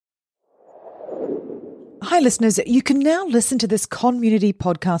Hi listeners, you can now listen to this community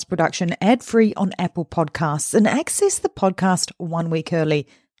podcast production ad-free on Apple Podcasts and access the podcast 1 week early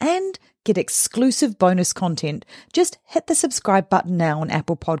and get exclusive bonus content. Just hit the subscribe button now on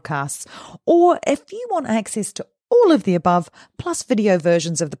Apple Podcasts. Or if you want access to all of the above, plus video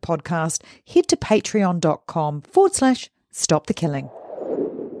versions of the podcast, head to patreon.com/Stop the Killing.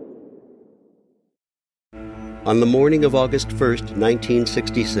 On the morning of August 1st,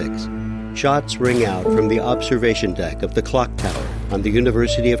 1966, shots ring out from the observation deck of the clock tower on the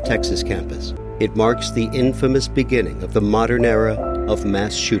University of Texas campus. It marks the infamous beginning of the modern era of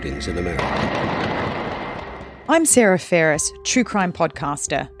mass shootings in America. I'm Sarah Ferris, true crime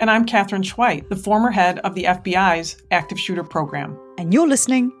podcaster. And I'm Katherine Schweit, the former head of the FBI's active shooter program. And you're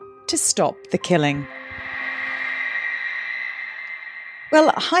listening to Stop the Killing.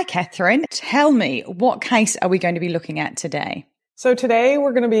 Well, hi, Katherine. Tell me, what case are we going to be looking at today? So today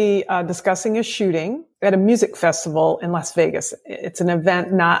we're going to be discussing a shooting at a music festival in Las Vegas. It's an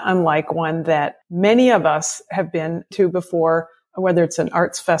event not unlike one that many of us have been to before, whether it's an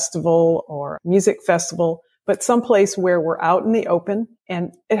arts festival or music festival, but someplace where we're out in the open.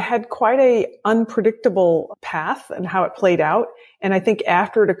 And it had quite a unpredictable path and how it played out. And I think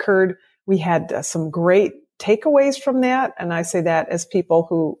after it occurred, we had some great takeaways from that. And I say that as people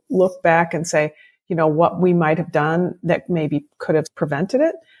who look back and say, you know, what we might have done that maybe could have prevented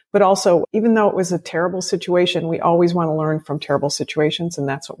it. But also, even though it was a terrible situation, we always want to learn from terrible situations, and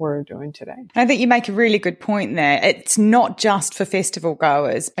that's what we're doing today. I think you make a really good point there. It's not just for festival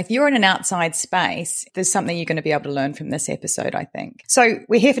goers. If you're in an outside space, there's something you're going to be able to learn from this episode, I think. So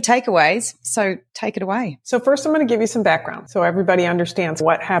we're here for takeaways, so take it away. So first, I'm going to give you some background so everybody understands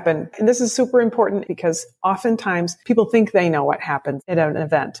what happened. And this is super important because oftentimes people think they know what happened at an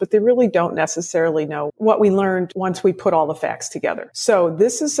event, but they really don't necessarily know what we learned once we put all the facts together. So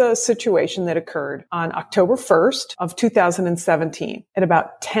this is a situation that occurred on October 1st of 2017 at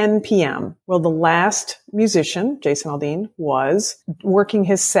about 10 p.m. Well, the last musician, Jason Aldean, was working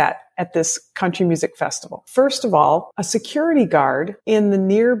his set at this country music festival. First of all, a security guard in the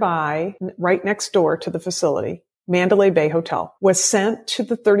nearby, right next door to the facility, Mandalay Bay Hotel, was sent to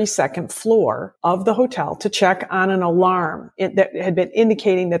the 32nd floor of the hotel to check on an alarm that had been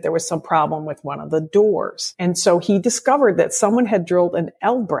indicating that there was some problem with one of the doors. And so he discovered that someone had drilled an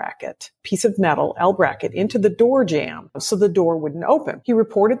L bracket, piece of metal L bracket, into the door jamb so the door wouldn't open. He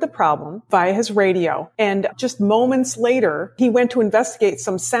reported the problem via his radio, and just moments later, he went to investigate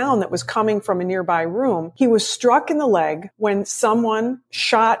some sound that was coming from a nearby room. He was struck in the leg when someone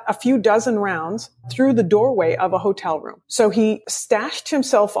shot a few dozen rounds through the doorway of a hotel room. So he stashed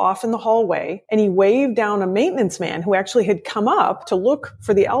himself off in the hallway and he waved down a maintenance man who actually had come up to look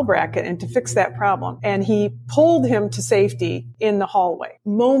for the L bracket and to fix that problem. And he pulled him to safety in the hallway.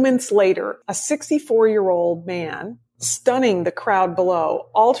 Moments later, a 64-year-old man, stunning the crowd below,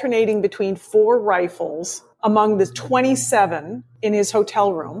 alternating between 4 rifles among the 27 in his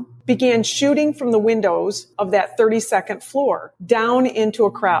hotel room, began shooting from the windows of that 32nd floor down into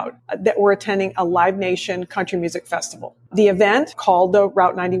a crowd that were attending a Live Nation country music festival. The event, called the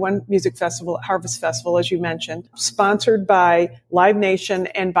Route 91 Music Festival at Harvest Festival, as you mentioned, sponsored by Live Nation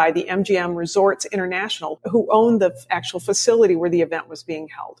and by the MGM Resorts International, who owned the actual facility where the event was being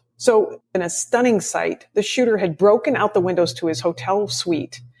held. So in a stunning sight, the shooter had broken out the windows to his hotel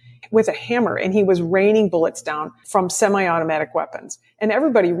suite with a hammer, and he was raining bullets down from semi-automatic weapons. And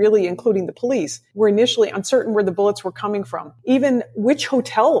everybody, really, including the police, were initially uncertain where the bullets were coming from, even which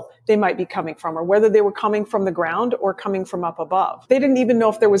hotel they might be coming from, or whether they were coming from the ground or coming from up above. They didn't even know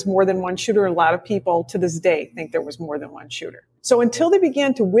if there was more than one shooter. A lot of people to this day think there was more than one shooter. So until they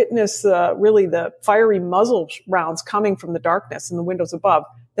began to witness really the fiery muzzle rounds coming from the darkness and the windows above,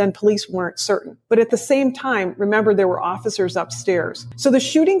 then police weren't certain. But at the same time, remember, there were officers upstairs. So the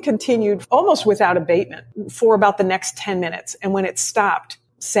shooting continued almost without abatement for about the next 10 minutes. And when it stopped,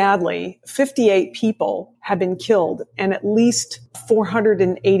 sadly, 58 people had been killed and at least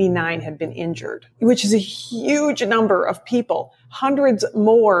 489 had been injured, which is a huge number of people. Hundreds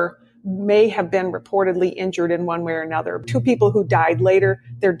more may have been reportedly injured in one way or another. 2 people who died later,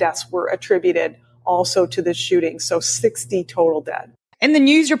 their deaths were attributed also to this shooting. So 60 total dead. In the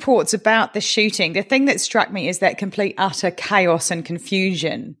news reports about the shooting, the thing that struck me is that complete utter chaos and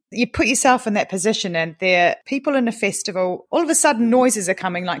confusion. You put yourself in that position and there are people in a festival, all of a sudden noises are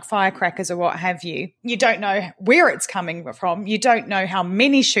coming like firecrackers or what have you. You don't know where it's coming from. You don't know how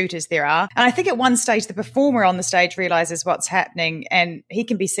many shooters there are. And I think at one stage, the performer on the stage realizes what's happening and he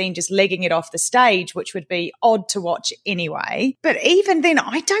can be seen just legging it off the stage, which would be odd to watch anyway. But even then,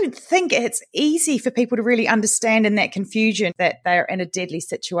 I don't think it's easy for people to really understand in that confusion that they're in a deadly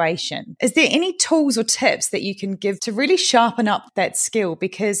situation. Is there any tools or tips that you can give to really sharpen up that skill?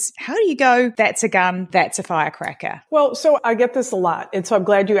 Because how do you go, that's a gun, that's a firecracker? Well, so I get this a lot. And so I'm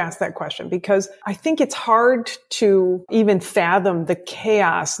glad you asked that question because I think it's hard to even fathom the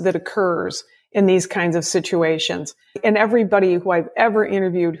chaos that occurs in these kinds of situations. And everybody who I've ever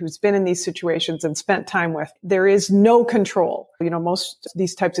interviewed who's been in these situations and spent time with, there is no control. Most of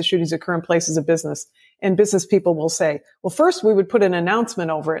these types of shootings occur in places of business. And business people will say, well, first we would put an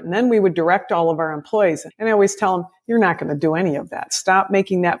announcement over it and then we would direct all of our employees. And I always tell them, you're not going to do any of that. Stop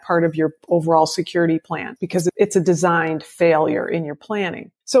making that part of your overall security plan because it's a designed failure in your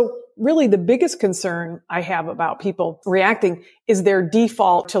planning. So really the biggest concern I have about people reacting is their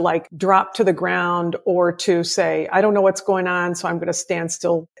default to like drop to the ground or to say, I don't know what's going on, so I'm going to stand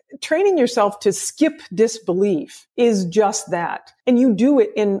still. Training yourself to skip disbelief is just that. And you do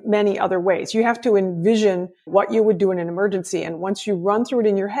it in many other ways. You have to envision what you would do in an emergency. And once you run through it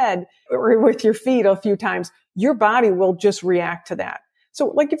in your head or with your feet a few times, your body will just react to that. So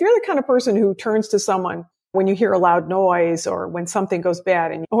like if you're the kind of person who turns to someone when you hear a loud noise or when something goes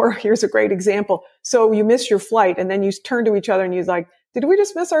bad, or here's a great example. So you miss your flight and then you turn to each other and you're like, did we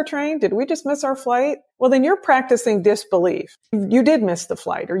just miss our train? Did we just miss our flight? Well, then you're practicing disbelief. You did miss the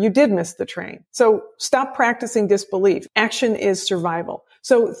flight or you did miss the train. So stop practicing disbelief. Action is survival.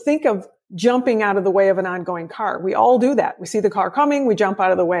 So think of jumping out of the way of an ongoing car. We all do that. We see the car coming, we jump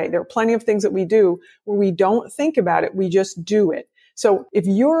out of the way. There are plenty of things that we do where we don't think about it. We just do it. So if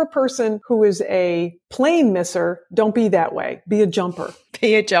you're a person who is a plane misser, don't be that way. Be a jumper.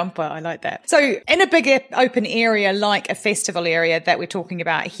 Be a jumper. I like that. So in a bigger open area like a festival area that we're talking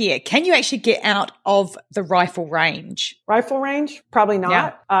about here, can you actually get out of the rifle range? Rifle range? Probably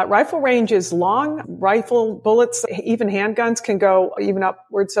not. Yeah. Rifle range is long. Rifle bullets, even handguns can go even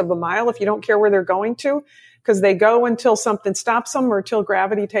upwards of a mile if you don't care where they're going to, because they go until something stops them or until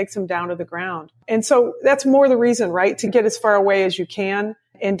gravity takes them down to the ground. And so that's more the reason, right? To get as far away as you can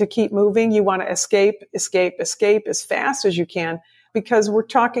and to keep moving. You want to escape as fast as you can, because we're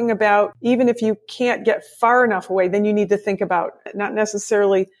talking about even if you can't get far enough away, then you need to think about not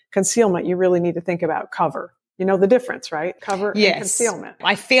necessarily concealment. You really need to think about cover. You know the difference, right? Cover and concealment.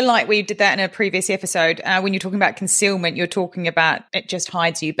 I feel like we did that in a previous episode. When you're talking about concealment, you're talking about it just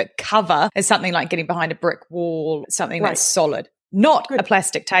hides you. But cover is something like getting behind a brick wall, something that's solid, not a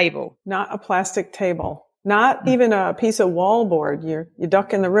plastic table. Not a plastic table. Not even a piece of wallboard. You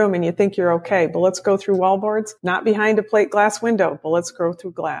duck in the room and you think you're okay. Bullets go through wallboards. Not behind a plate glass window. Bullets go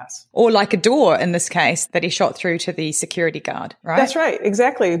through glass. Or like a door in this case that he shot through to the security guard, right? That's right.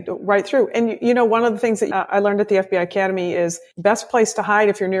 Exactly. Right through. And one of the things that I learned at the FBI Academy is best place to hide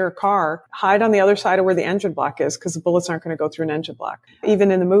if you're near a car, hide on the other side of where the engine block is because the bullets aren't going to go through an engine block.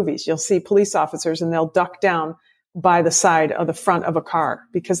 Even in the movies, you'll see police officers and they'll duck down by the side of the front of a car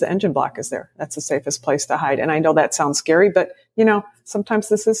because the engine block is there. That's the safest place to hide. And I know that sounds scary, but sometimes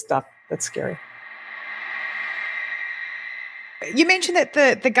this is stuff that's scary. You mentioned that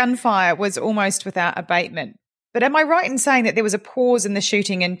the gunfire was almost without abatement, but am I right in saying that there was a pause in the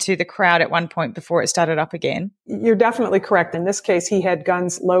shooting into the crowd at one point before it started up again? You're definitely correct. In this case, he had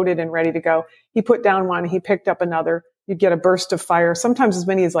guns loaded and ready to go. He put down one, he picked up another. You'd get a burst of fire, sometimes as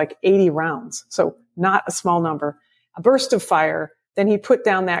many as like 80 rounds. So not a small number. A burst of fire. Then he'd put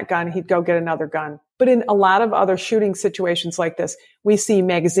down that gun. He'd go get another gun. But in a lot of other shooting situations like this, we see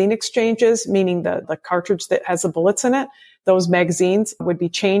magazine exchanges, meaning the cartridge that has the bullets in it. Those magazines would be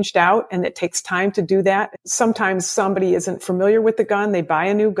changed out, and it takes time to do that. Sometimes somebody isn't familiar with the gun. They buy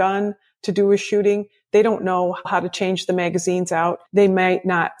a new gun to do a shooting. They don't know how to change the magazines out. They might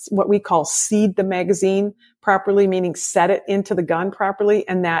not, what we call seed the magazine properly, meaning set it into the gun properly,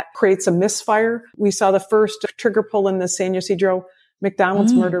 and that creates a misfire. We saw the first trigger pull in the San Ysidro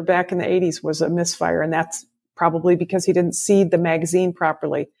McDonald's murder back in the 80s was a misfire, and that's probably because he didn't seed the magazine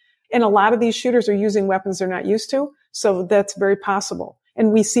properly. And a lot of these shooters are using weapons they're not used to, so that's very possible.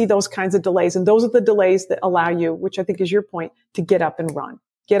 And we see those kinds of delays, and those are the delays that allow you, which I think is your point, to get up and run.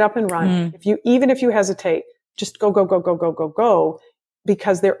 Get up and run. Even if you hesitate, just go,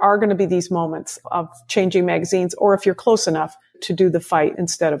 because there are going to be these moments of changing magazines, or if you're close enough to do the fight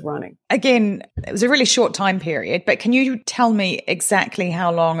instead of running. Again, it was a really short time period, but can you tell me exactly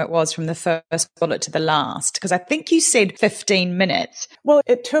how long it was from the first bullet to the last? Because I think you said 15 minutes. Well,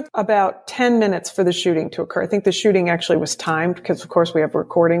 it took about 10 minutes for the shooting to occur. I think the shooting actually was timed because, of course, we have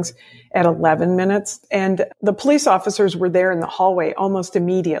recordings at 11 minutes. And the police officers were there in the hallway almost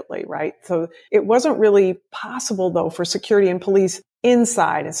immediately, right? So it wasn't really possible, though, for security and police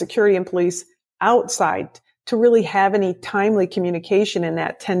inside and security and police outside to really have any timely communication in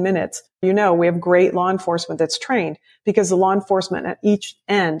that 10 minutes. You know, we have great law enforcement that's trained because the law enforcement at each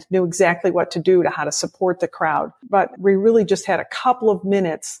end knew exactly what to do to how to support the crowd. But we really just had a couple of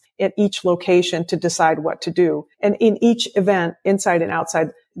minutes at each location to decide what to do. And in each event, inside and outside,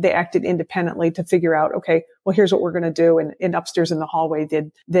 they acted independently to figure out, okay, well, here's what we're going to do. And upstairs in the hallway,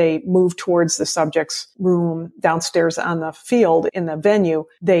 they moved towards the subject's room. Downstairs on the field in the venue,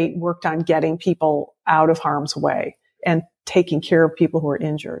 they worked on getting people out of harm's way and taking care of people who are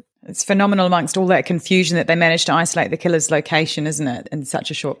injured. It's phenomenal amongst all that confusion that they managed to isolate the killer's location, isn't it, in such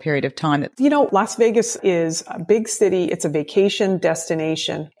a short period of time? You know, Las Vegas is a big city. It's a vacation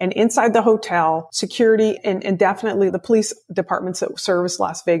destination. And inside the hotel, security and definitely the police departments that service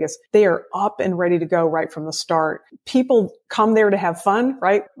Las Vegas, they are up and ready to go right from the start. People come there to have fun,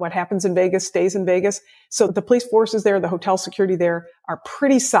 right? What happens in Vegas stays in Vegas. So the police forces there, the hotel security there are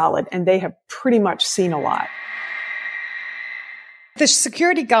pretty solid, and they have pretty much seen a lot. The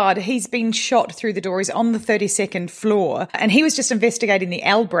security guard, he's been shot through the door. He's on the 32nd floor and he was just investigating the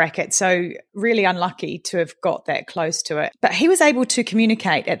L bracket. So really unlucky to have got that close to it. But he was able to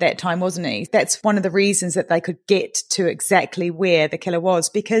communicate at that time, wasn't he? That's one of the reasons that they could get to exactly where the killer was.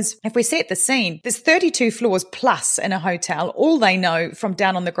 Because if we set the scene, there's 32 floors plus in a hotel. All they know from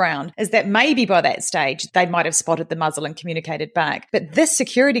down on the ground is that maybe by that stage, they might have spotted the muzzle and communicated back. But this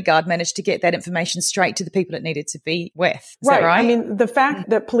security guard managed to get that information straight to the people it needed to be with. Is that right? I mean, the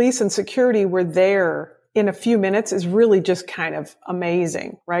fact that police and security were there in a few minutes is really just kind of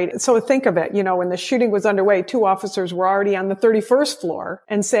amazing, right? So think of it, you know, when the shooting was underway, 2 officers were already on the 31st floor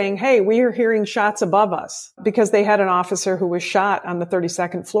and saying, hey, we are hearing shots above us, because they had an officer who was shot on the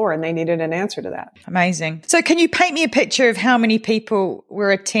 32nd floor and they needed an answer to that. Amazing. So can you paint me a picture of how many people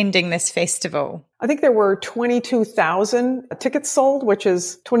were attending this festival? I think there were 22,000 tickets sold, which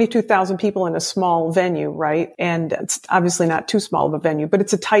is 22,000 people in a small venue, right? And it's obviously not too small of a venue, but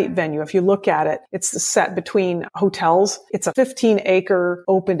it's a tight venue. If you look at it, it's the set between hotels. It's a 15-acre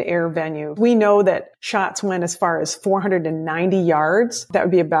open air venue. We know that shots went as far as 490 yards. That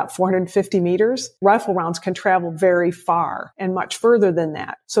would be about 450 meters. Rifle rounds can travel very far and much further than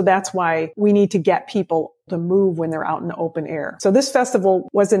that. So that's why we need to get people to move when they're out in the open air. So this festival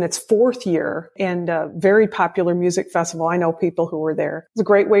was in its 4th year and a very popular music festival. I know people who were there. It's a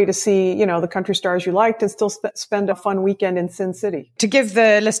great way to see, you know, the country stars you liked and still spend a fun weekend in Sin City. To give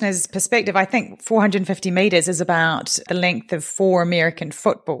the listeners perspective, I think 450 meters is about the length of 4 American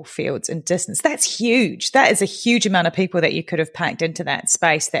football fields in distance. That's huge. That is a huge amount of people that you could have packed into that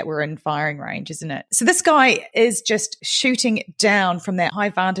space that were in firing range, isn't it? So this guy is just shooting down from that high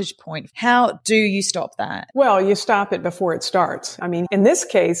vantage point. How do you stop that? Well, you stop it before it starts. I mean, in this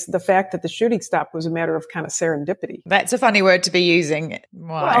case, the fact that the shooting stopped was a matter of kind of serendipity. That's a funny word to be using.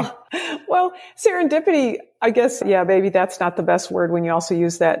 Why? Well, serendipity, I guess, yeah, maybe that's not the best word when you also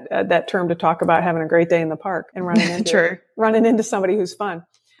use that term to talk about having a great day in the park and running into somebody who's fun.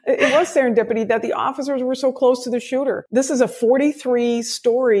 It was serendipity that the officers were so close to the shooter. This is a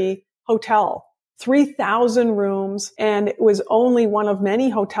 43-story hotel. 3,000 rooms, and it was only one of many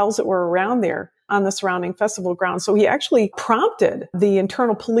hotels that were around there on the surrounding festival grounds. So he actually prompted the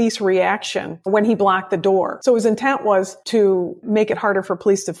internal police reaction when he blocked the door. So his intent was to make it harder for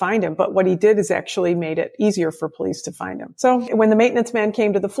police to find him. But what he did is actually made it easier for police to find him. So when the maintenance man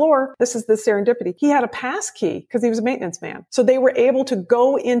came to the floor, this is the serendipity. He had a pass key because he was a maintenance man. So they were able to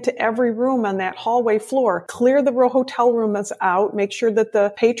go into every room on that hallway floor, clear the hotel rooms out, make sure that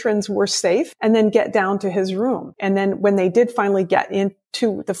the patrons were safe, and then get down to his room. And then when they did finally get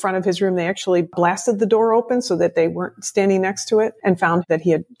into the front of his room, they actually blasted the door open so that they weren't standing next to it and found that he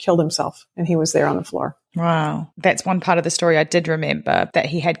had killed himself and he was there on the floor. Wow. That's one part of the story I did remember, that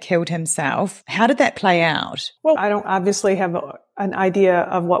he had killed himself. How did that play out? Well, I don't obviously have an idea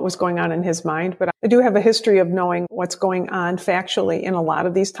of what was going on in his mind, but I do have a history of knowing what's going on factually in a lot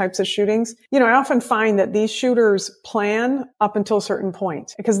of these types of shootings. I often find that these shooters plan up until a certain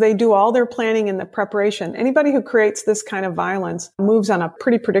point because they do all their planning and the preparation. Anybody who creates this kind of violence moves on a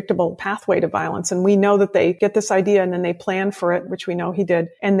pretty predictable pathway to violence. And we know that they get this idea and then they plan for it, which we know he did.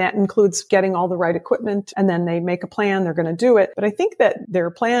 And that includes getting all the right equipment. And then they make a plan. They're going to do it. But I think that their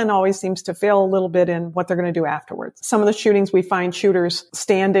plan always seems to fail a little bit in what they're going to do afterwards. Some of the shootings, we find shooters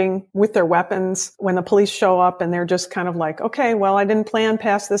standing with their weapons when the police show up and they're just kind of like, okay, well, I didn't plan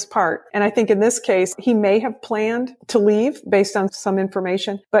past this part. And I think in this case, he may have planned to leave based on some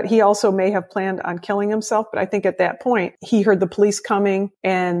information, but he also may have planned on killing himself. But I think at that point, he heard the police coming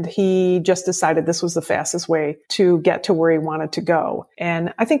and he just decided this was the fastest way to get to where he wanted to go.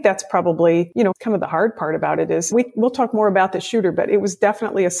 And I think that's probably, kind of the hard part about it is we'll talk more about the shooter, but it was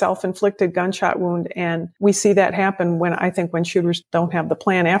definitely a self-inflicted gunshot wound. And we see that happen when shooters don't have the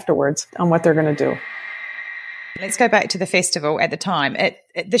plan afterwards on what they're going to do. Let's go back to the festival at the time.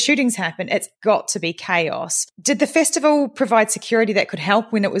 The shootings happened. It's got to be chaos. Did the festival provide security that could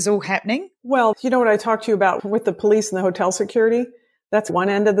help when it was all happening? Well, you know what I talked to you about with the police and the hotel security? That's one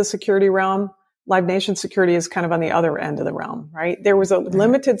end of the security realm. Live Nation security is kind of on the other end of the realm, right? There was a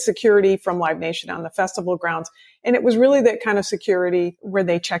limited security from Live Nation on the festival grounds. And it was really that kind of security where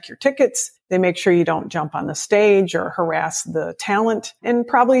they check your tickets. They make sure you don't jump on the stage or harass the talent. And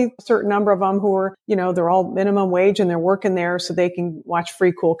probably a certain number of them who are, they're all minimum wage and they're working there so they can watch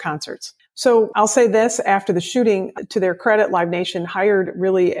free, cool concerts. So I'll say this, after the shooting, to their credit, Live Nation hired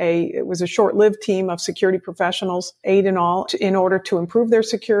it was a short-lived team of security professionals, 8 in all, in order to improve their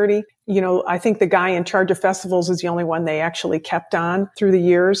security. I think the guy in charge of festivals is the only one they actually kept on through the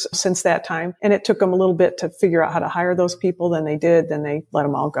years since that time. And it took them a little bit to figure out how to hire those people. Then they did. Then they let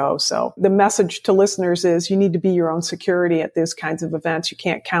them all go. So the message to listeners is you need to be your own security at these kinds of events. You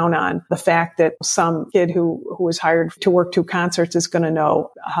can't count on the fact that some kid who was hired to work 2 concerts is going to know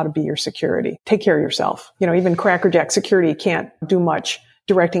how to be your security. Take care of yourself. Even Crackerjack security can't do much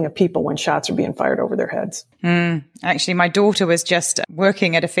directing of people when shots are being fired over their heads. Actually, my daughter was just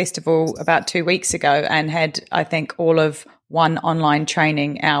working at a festival about 2 weeks ago and had, I think, all of one online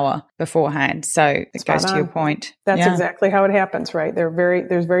training hour beforehand. So it goes to your point. That's exactly how it happens, right?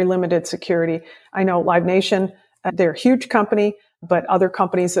 There's very limited security. I know Live Nation, they're a huge company, but other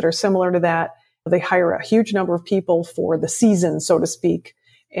companies that are similar to that, they hire a huge number of people for the season, so to speak.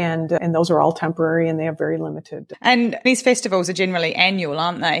 And those are all temporary and they have very limited. And these festivals are generally annual,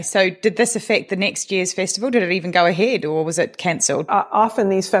 aren't they? So did this affect the next year's festival? Did it even go ahead or was it cancelled? Often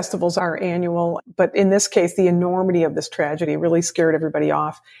these festivals are annual, but in this case, the enormity of this tragedy really scared everybody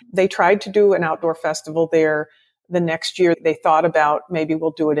off. They tried to do an outdoor festival there. The next year, they thought about maybe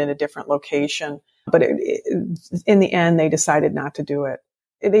we'll do it in a different location. But in the end, they decided not to do it.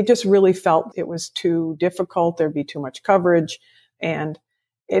 They just really felt it was too difficult. There'd be too much coverage. And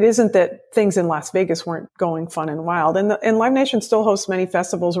it isn't that things in Las Vegas weren't going fun and wild. And Live Nation still hosts many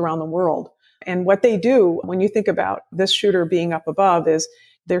festivals around the world. And what they do, when you think about this shooter being up above, is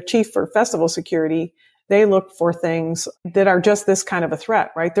their chief for festival security. They look for things that are just this kind of a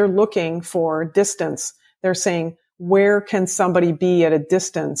threat, right? They're looking for distance. They're saying, where can somebody be at a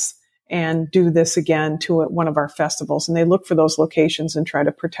distance and do this again to one of our festivals? And they look for those locations and try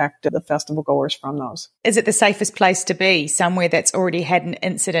to protect the festival goers from those. Is it the safest place to be, somewhere that's already had an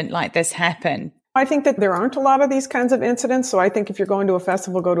incident like this happen? I think that there aren't a lot of these kinds of incidents. So I think if you're going to a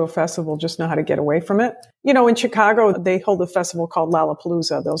festival, go to a festival, just know how to get away from it. In Chicago, they hold a festival called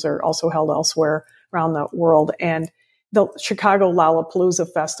Lollapalooza. Those are also held elsewhere around the world. And the Chicago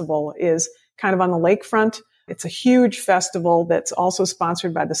Lollapalooza Festival is kind of on the lakefront. It's a huge festival that's also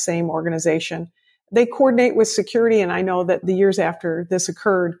sponsored by the same organization. They coordinate with security, and I know that the years after this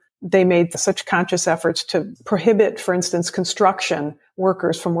occurred, they made such conscious efforts to prohibit, for instance, construction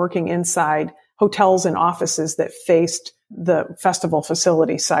workers from working inside hotels and offices that faced the festival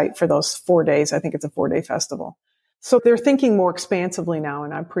facility site for those 4 days. I think it's a 4-day festival. So they're thinking more expansively now,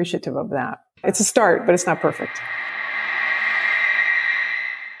 and I'm appreciative of that. It's a start, but it's not perfect.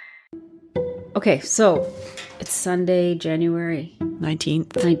 Okay, so it's Sunday, January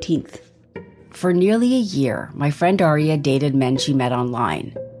 19th. For nearly a year, my friend Aria dated men she met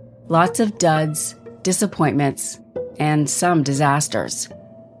online. Lots of duds, disappointments, and some disasters.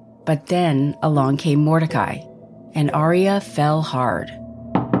 But then along came Mordecai, and Aria fell hard.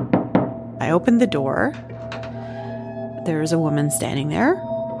 I opened the door. There's a woman standing there,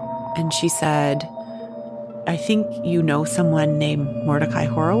 and she said, "I think you know someone named Mordecai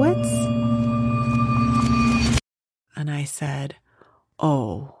Horowitz?" And I said,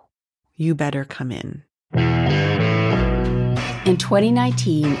 "Oh, you better come in." In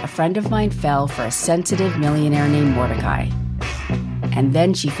 2019, a friend of mine fell for a sensitive millionaire named Mordecai. And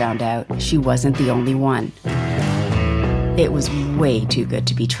then she found out she wasn't the only one. It was way too good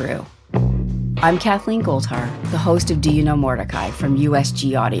to be true. I'm Kathleen Goldhar, the host of Do You Know Mordecai from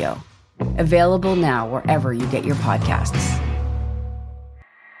USG Audio. Available now wherever you get your podcasts.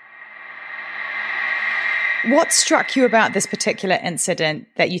 What struck you about this particular incident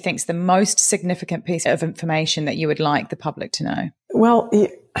that you think is the most significant piece of information that you would like the public to know? Well,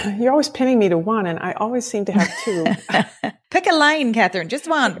 you're always pinning me to one, and I always seem to have two. Pick a lane, Catherine. Just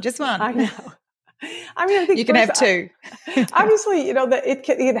one. I know. I mean, I think you can have two. Obviously, that it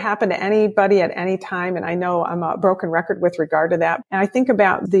can happen to anybody at any time. And I know I'm a broken record with regard to that. And I think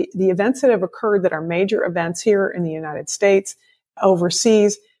about the events that have occurred that are major events here in the United States,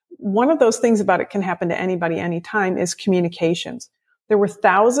 overseas. One of those things about it can happen to anybody anytime is communications. There were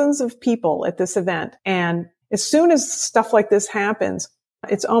thousands of people at this event. And as soon as stuff like this happens,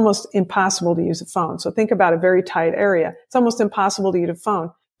 it's almost impossible to use a phone. So think about a very tight area. It's almost impossible to use a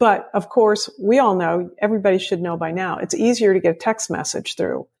phone. But of course, we all know, everybody should know by now, it's easier to get a text message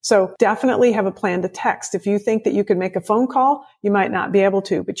through. So definitely have a plan to text. If you think that you could make a phone call, you might not be able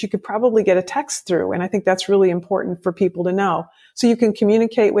to, but you could probably get a text through. And I think that's really important for people to know. So you can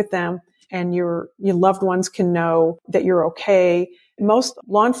communicate with them and your loved ones can know that you're okay. Most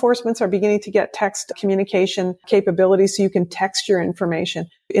law enforcements are beginning to get text communication capabilities so you can text your information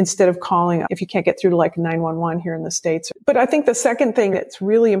instead of calling if you can't get through to like 911 here in the States. But I think the second thing that's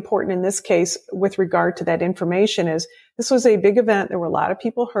really important in this case with regard to that information is this was a big event. There were a lot of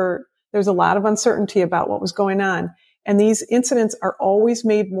people hurt. There's a lot of uncertainty about what was going on. And these incidents are always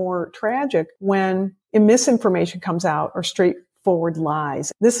made more tragic when misinformation comes out or straightforward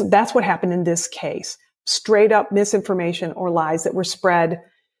lies. That's what happened in this case. Straight up misinformation or lies that were spread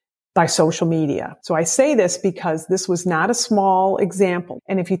by social media. So I say this because this was not a small example.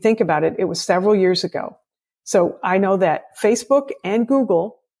 And if you think about it, it was several years ago. So I know that Facebook and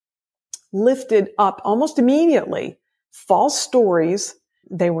Google lifted up almost immediately false stories.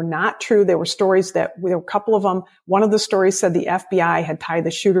 They were not true. They were stories there were a couple of them. One of the stories said the FBI had tied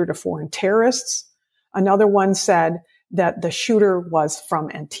the shooter to foreign terrorists. Another one said that the shooter was from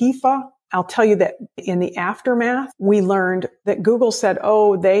Antifa. I'll tell you that in the aftermath, we learned that Google said,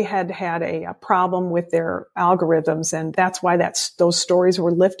 they had a problem with their algorithms. And that's why those stories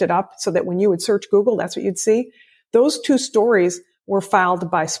were lifted up so that when you would search Google, that's what you'd see. Those two stories were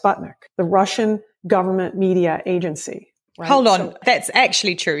filed by Sputnik, the Russian government media agency. Right? Hold on. That's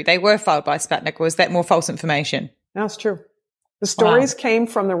actually true. They were filed by Sputnik. Was that more false information? No, it's true. The stories came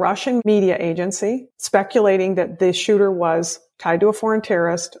from the Russian media agency speculating that the shooter was tied to a foreign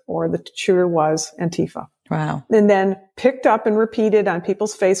terrorist or the shooter was Antifa. Wow. And then picked up and repeated on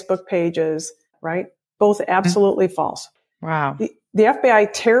people's Facebook pages, right? Both absolutely false. Wow. The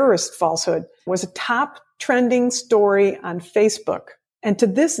FBI terrorist falsehood was a top trending story on Facebook. And to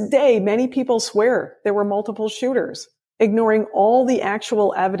this day, many people swear there were multiple shooters, ignoring all the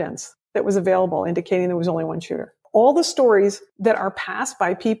actual evidence that was available indicating there was only one shooter. All the stories that are passed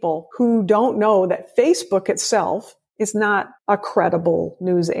by people who don't know that Facebook itself is not a credible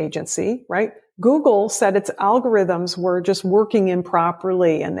news agency, right? Google said its algorithms were just working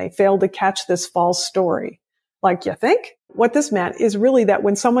improperly and they failed to catch this false story. Like, you think? What this meant is really that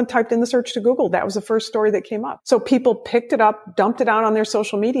when someone typed in the search to Google, that was the first story that came up. So people picked it up, dumped it out on their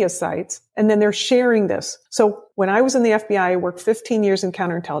social media sites, and then they're sharing this. So when I was in the FBI, I worked 15 years in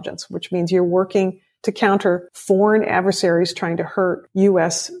counterintelligence, which means you're working to counter foreign adversaries trying to hurt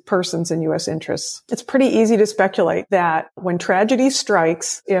U.S. persons and U.S. interests. It's pretty easy to speculate that when tragedy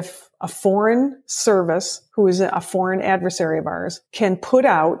strikes, if a foreign service who is a foreign adversary of ours can put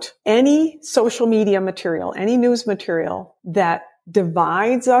out any social media material, any news material that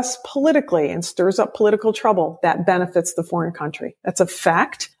divides us politically and stirs up political trouble, that benefits the foreign country. That's a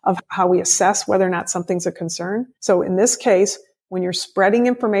fact of how we assess whether or not something's a concern. So in this case, when you're spreading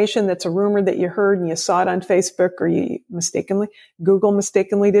information that's a rumor that you heard and you saw it on Facebook or Google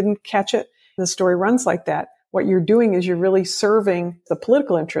mistakenly didn't catch it, the story runs like that, what you're doing is you're really serving the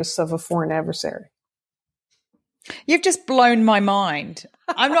political interests of a foreign adversary. You've just blown my mind.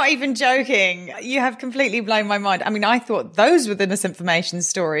 I'm not even joking. You have completely blown my mind. I mean, I thought those were the misinformation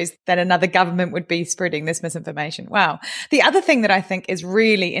stories that another government would be spreading this misinformation. Wow. The other thing that I think is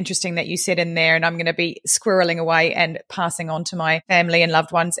really interesting that you said in there, and I'm going to be squirreling away and passing on to my family and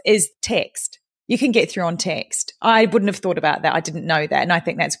loved ones, is text. You can get through on text. I wouldn't have thought about that. I didn't know that. And I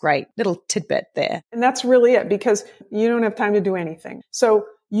think that's great. Little tidbit there. And that's really it, because you don't have time to do anything. So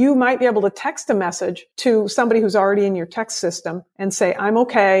you might be able to text a message to somebody who's already in your text system and say, I'm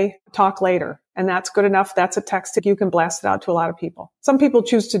okay, talk later. And that's good enough. That's a text that you can blast it out to a lot of people. Some people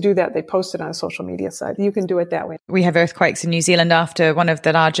choose to do that. They post it on a social media site. You can do it that way. We have earthquakes in New Zealand after one of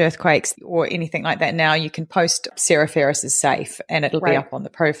the large earthquakes or anything like that now. You can post Sarah Ferris is safe and it'll be up on the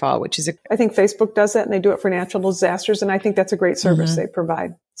profile, which is I think Facebook does that and they do it for natural disasters. And I think that's a great service they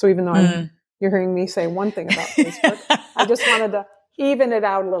provide. So even though you're hearing me say one thing about Facebook, I just wanted to even it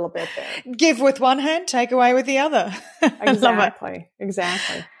out a little bit there. Give with one hand, take away with the other. Exactly.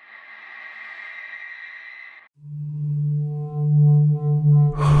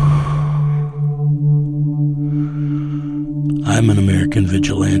 I'm an American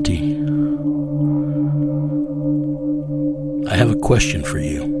vigilante. I have a question for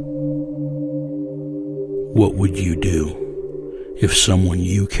you. What would you do if someone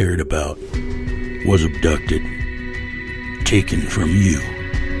you cared about was abducted, taken from you?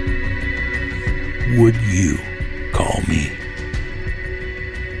 Would you call me?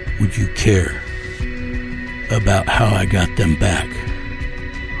 Would you care about how I got them back?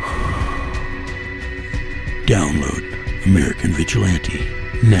 Download American Vigilante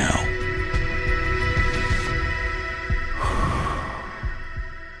now.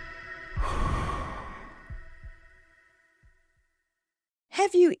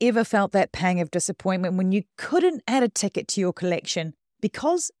 Have you ever felt that pang of disappointment when you couldn't add a ticket to your collection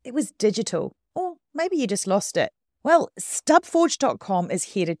because it was digital, or maybe you just lost it? Well, StubForge.com is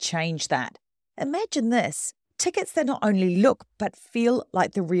here to change that. Imagine this, tickets that not only look but feel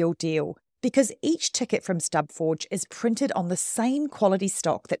like the real deal, because each ticket from StubForge is printed on the same quality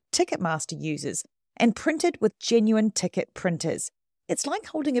stock that Ticketmaster uses and printed with genuine ticket printers. It's like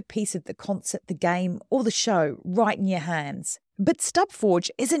holding a piece of the concert, the game, or the show right in your hands. But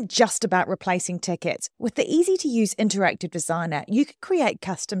StubForge isn't just about replacing tickets. With the easy-to-use interactive designer, you can create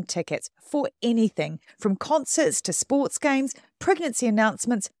custom tickets for anything, from concerts to sports games, pregnancy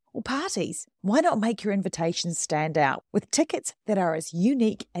announcements, or parties. Why not make your invitations stand out with tickets that are as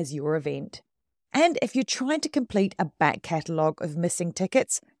unique as your event? And if you're trying to complete a back catalogue of missing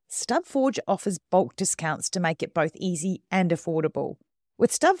tickets, StubForge offers bulk discounts to make it both easy and affordable.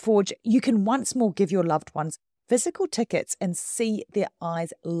 With StubForge, you can once more give your loved ones physical tickets and see their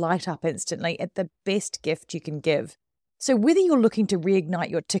eyes light up instantly at the best gift you can give. So whether you're looking to reignite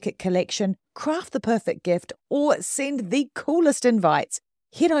your ticket collection, craft the perfect gift, or send the coolest invites,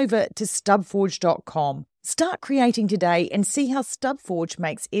 head over to StubForge.com. Start creating today and see how StubForge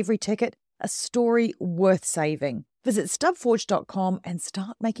makes every ticket a story worth saving. Visit StubForge.com and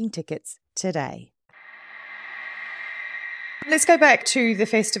start making tickets today. Let's go back to the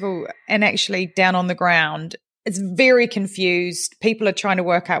festival and actually down on the ground. It's very confused. People are trying to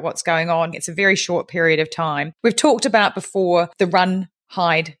work out what's going on. It's a very short period of time. We've talked about before the run,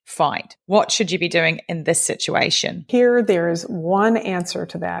 hide, fight. What should you be doing in this situation? Here, there is one answer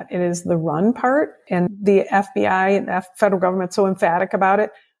to that. It is the run part. And the FBI and the federal government's so emphatic about it.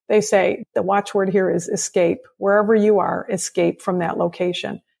 They say the watchword here is escape. Wherever you are, escape from that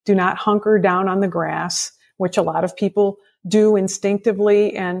location. Do not hunker down on the grass, which a lot of people do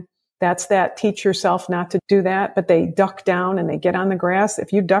instinctively. And that's that teach yourself not to do that. But they duck down and they get on the grass.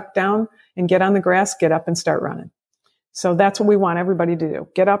 If you duck down and get on the grass, get up and start running. So that's what we want everybody to do.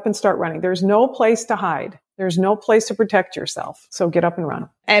 Get up and start running. There's no place to hide. There's no place to protect yourself. So get up and run.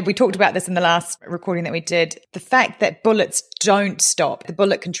 And we talked about this in the last recording that we did. The fact that bullets don't stop. The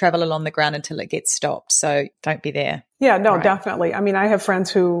bullet can travel along the ground until it gets stopped. So don't be there. Yeah, no, definitely. I mean, I have friends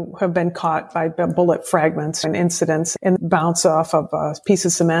who have been caught by bullet fragments and incidents and bounce off of a piece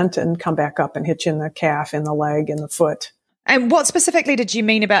of cement and come back up and hit you in the calf, in the leg, in the foot. And what specifically did you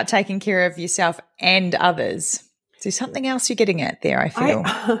mean about taking care of yourself and others? Is there something else you're getting at there, I feel?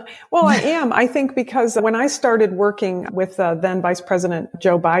 Well, I am. I think because when I started working with then Vice President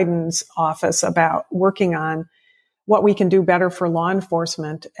Joe Biden's office about working on what we can do better for law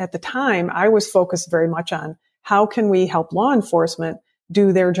enforcement, at the time, I was focused very much on how can we help law enforcement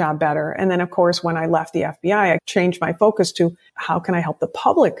do their job better? And then, of course, when I left the FBI, I changed my focus to how can I help the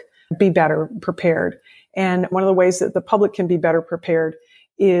public be better prepared? And one of the ways that the public can be better prepared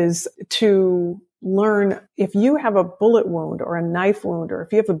is to learn if you have a bullet wound or a knife wound, or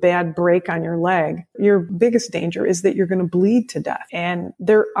if you have a bad break on your leg, your biggest danger is that you're going to bleed to death. And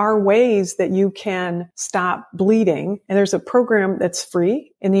there are ways that you can stop bleeding. And there's a program that's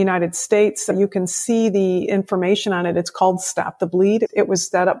free in the United States. You can see the information on it. It's called Stop the Bleed. It was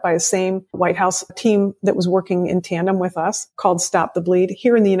set up by the same White House team that was working in tandem with us, called Stop the Bleed.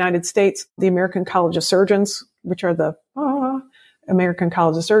 Here in the United States, the American College of Surgeons, which are the American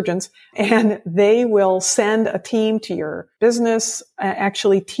College of Surgeons, and they will send a team to your business,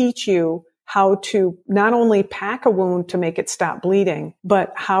 actually teach you how to not only pack a wound to make it stop bleeding,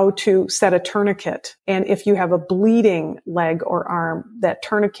 but how to set a tourniquet. And if you have a bleeding leg or arm, that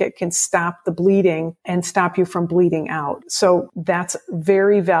tourniquet can stop the bleeding and stop you from bleeding out. So that's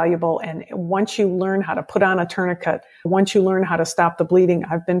very valuable. And once you learn how to put on a tourniquet, once you learn how to stop the bleeding,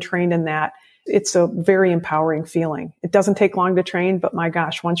 I've been trained in that. It's a very empowering feeling. It doesn't take long to train, but my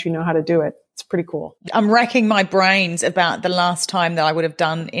gosh, once you know how to do it, it's pretty cool. I'm racking my brains about the last time that I would have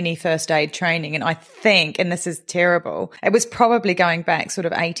done any first aid training. And I think, and this is terrible, it was probably going back sort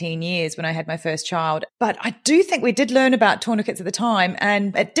of 18 years when I had my first child. But I do think we did learn about tourniquets at the time.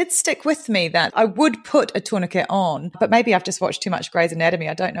 And it did stick with me that I would put a tourniquet on, but maybe I've just watched too much Grey's Anatomy.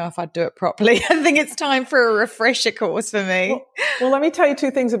 I don't know if I'd do it properly. I think it's time for a refresher course for me. Well, let me tell you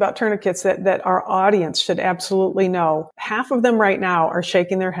two things about tourniquets that our audience should absolutely know. Half of them right now are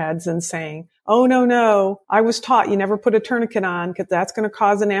shaking their heads and saying, oh, no, I was taught you never put a tourniquet on because that's going to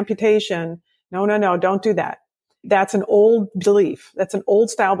cause an amputation. No, don't do that. That's an old belief. That's an old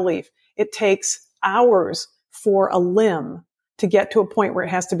style belief. It takes hours for a limb to get to a point where it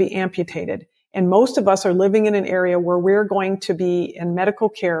has to be amputated. And most of us are living in an area where we're going to be in medical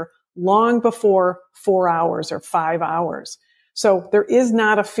care long before 4 hours or 5 hours. So there is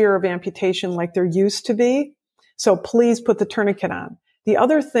not a fear of amputation like there used to be. So please put the tourniquet on. The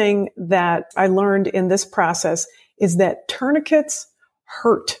other thing that I learned in this process is that tourniquets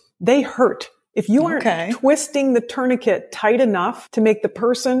hurt. They hurt. If you aren't twisting the tourniquet tight enough to make the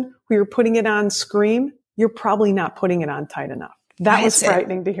person who you're putting it on scream, you're probably not putting it on tight enough. That was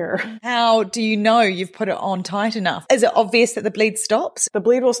frightening to hear. How do you know you've put it on tight enough? Is it obvious that the bleed stops? The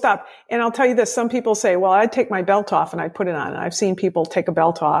bleed will stop. And I'll tell you this, some people say, well, I'd take my belt off and I'd put it on. And I've seen people take a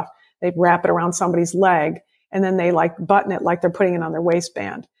belt off, they wrap it around somebody's leg, and then they like button it like they're putting it on their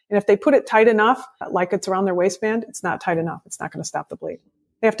waistband. And if they put it tight enough, like it's around their waistband, it's not tight enough. It's not going to stop the bleed.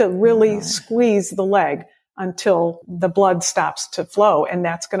 They have to really squeeze the leg until the blood stops to flow, and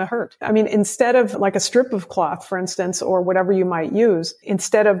that's going to hurt. I mean, instead of like a strip of cloth, for instance, or whatever you might use,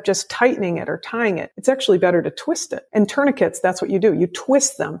 instead of just tightening it or tying it, it's actually better to twist it. And tourniquets, that's what you do. You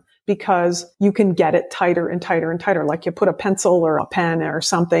twist them because you can get it tighter and tighter and tighter. Like you put a pencil or a pen or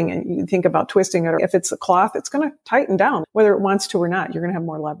something and you think about twisting it. Or if it's a cloth, it's going to tighten down. Whether it wants to or not, you're going to have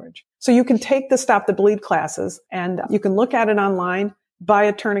more leverage. So you can take the Stop the Bleed classes and you can look at it online, buy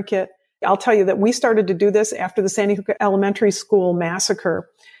a tourniquet. I'll tell you that we started to do this after the Sandy Hook Elementary School massacre.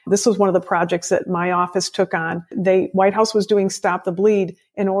 This was one of the projects that my office took on. White House was doing Stop the Bleed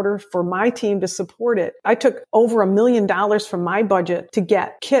in order for my team to support it. I took over $1 million from my budget to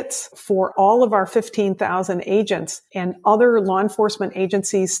get kits for all of our 15,000 agents, and other law enforcement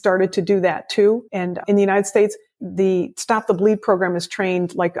agencies started to do that too. And in the United States, the Stop the Bleed program has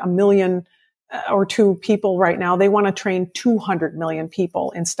trained like 1 million or 2 people right now. They want to train 200 million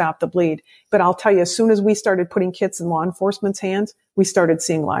people in Stop the Bleed. But I'll tell you, as soon as we started putting kits in law enforcement's hands, we started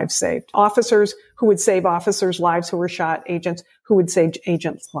seeing lives saved. Officers who would save officers' lives who were shot, agents who would save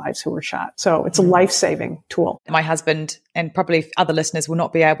agents' lives who were shot. So it's a life-saving tool. My husband and probably other listeners will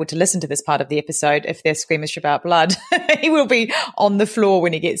not be able to listen to this part of the episode if they're squeamish about blood. He will be on the floor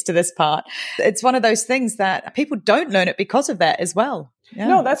when he gets to this part. It's one of those things that people don't learn it because of that as well. Yeah.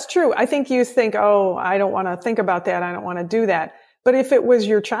 No, that's true. I think you think, oh, I don't want to think about that. I don't want to do that. But if it was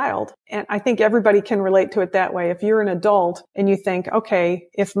your child, and I think everybody can relate to it that way. If you're an adult and you think, okay,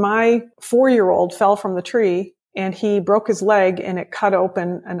 if my 4-year-old fell from the tree and he broke his leg and it cut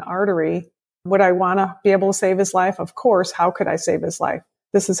open an artery, would I want to be able to save his life? Of course. How could I save his life?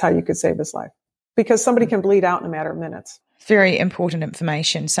 This is how you could save his life. Because somebody can bleed out in a matter of minutes. Very important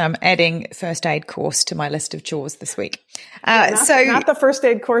information. So I'm adding first aid course to my list of chores this week. Not the first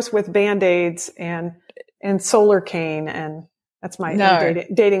aid course with Band-Aids and solar cane. And that's I'm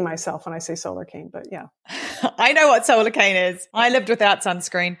dating myself when I say solar cane, but yeah. I know what solar cane is. I lived without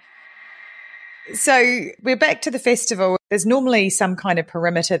sunscreen. So we're back to the festival. There's normally some kind of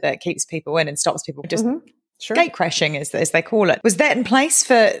perimeter that keeps people in and stops people just gate crashing, as they call it. Was that in place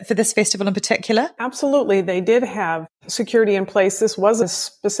for this festival in particular? Absolutely. They did have security in place. This was a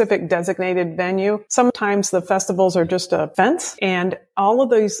specific designated venue. Sometimes the festivals are just a fence, and all of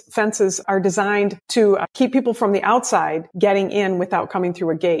those fences are designed to keep people from the outside getting in without coming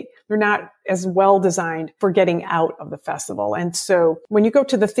through a gate. They're not as well designed for getting out of the festival. And so when you go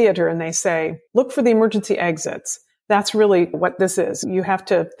to the theater and they say, look for the emergency exits, That's really what this is. You have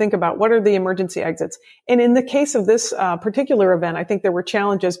to think about what are the emergency exits. And in the case of this particular event, I think there were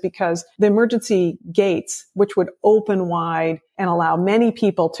challenges because the emergency gates, which would open wide and allow many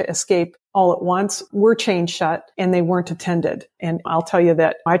people to escape all at once, were chained shut and they weren't attended. And I'll tell you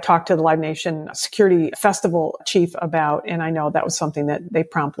that I talked to the Live Nation security festival chief about, and I know that was something that they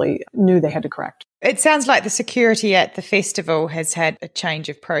promptly knew they had to correct. It sounds like the security at the festival has had a change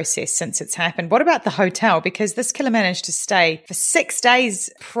of process since it's happened. What about the hotel? Because this killer managed to stay for 6 days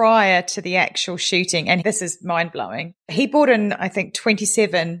prior to the actual shooting. And this is mind-blowing. He brought in, I think,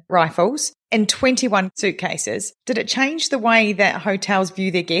 27 rifles in 21 suitcases. Did it change the way that hotels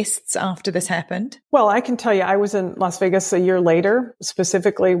view their guests after this happened? Well, I can tell you, I was in Las Vegas a year later,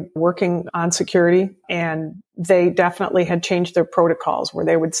 specifically working on security, and they definitely had changed their protocols where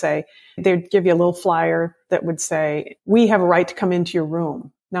they would say, they'd give you a little flyer that would say, we have a right to come into your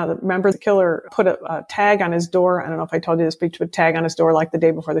room. Now, remember the killer put a tag on his door. I don't know if I told you this, but he put a tag on his door like the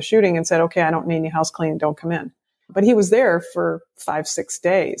day before the shooting and said, okay, I don't need any house cleaning, don't come in. But he was there for 5-6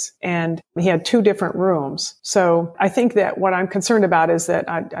 days and he had 2 different rooms. So I think that what I'm concerned about is that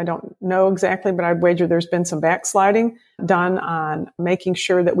I don't know exactly, but I'd wager there's been some backsliding done on making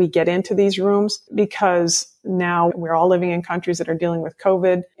sure that we get into these rooms because now we're all living in countries that are dealing with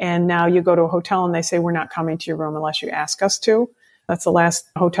COVID. And now you go to a hotel and they say, we're not coming to your room unless you ask us to. That's the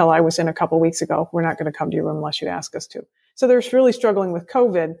last hotel I was in a couple of weeks ago. We're not going to come to your room unless you ask us to. So they're really struggling with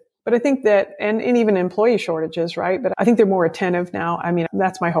COVID. But I think that, and even employee shortages, right? But I think they're more attentive now. I mean,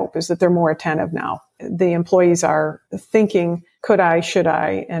 that's my hope is that they're more attentive now. The employees are thinking, could I, should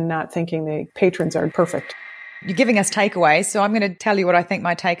I, and not thinking the patrons are perfect. You're giving us takeaways, so I'm going to tell you what I think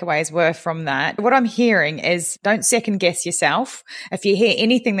my takeaways were from that. What I'm hearing is don't second guess yourself. If you hear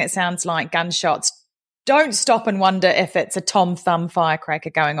anything that sounds like gunshots, don't stop and wonder if it's a Tom Thumb firecracker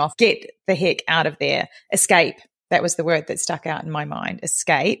going off. Get the heck out of there. Escape. That was the word that stuck out in my mind,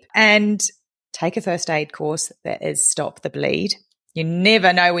 escape, and take a first aid course that is Stop the Bleed. You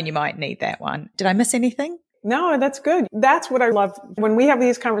never know when you might need that one. Did I miss anything? No, that's good. That's what I love. When we have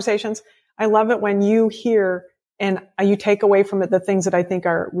these conversations, I love it when you hear and you take away from it the things that I think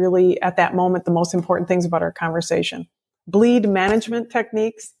are really at that moment the most important things about our conversation. Bleed management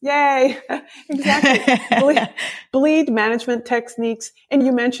techniques. Yay. Exactly. Bleed management techniques. And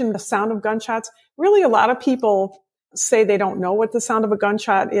you mentioned the sound of gunshots. Really, a lot of people say they don't know what the sound of a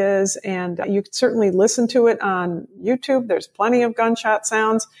gunshot is. And you can certainly listen to it on YouTube. There's plenty of gunshot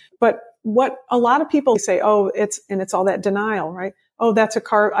sounds. But what a lot of people say, it's all that denial, right? Oh, that's a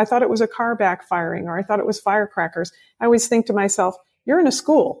car. I thought it was a car backfiring, or I thought it was firecrackers. I always think to myself, you're in a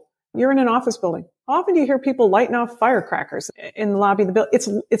school. You're in an office building. How often do you hear people lighting off firecrackers in the lobby of the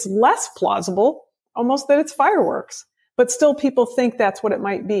building? It's less plausible, almost, that it's fireworks, but still people think that's what it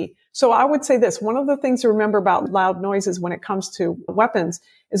might be. So I would say this, one of the things to remember about loud noises when it comes to weapons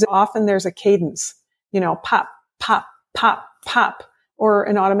is that often there's a cadence, pop, pop, pop, pop, or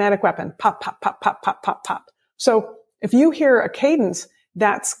an automatic weapon, pop, pop, pop, pop, pop, pop, pop. So if you hear a cadence,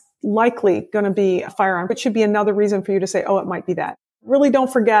 that's likely going to be a firearm. It should be another reason for you to say, it might be that. Really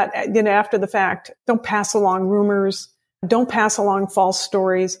don't forget, after the fact, don't pass along rumors. Don't pass along false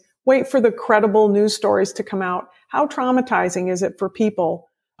stories. Wait for the credible news stories to come out. How traumatizing is it for people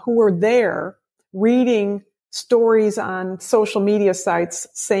who were there reading stories on social media sites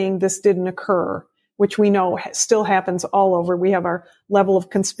saying this didn't occur, which we know still happens all over. We have our level of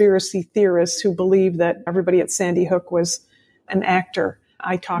conspiracy theorists who believe that everybody at Sandy Hook was an actor.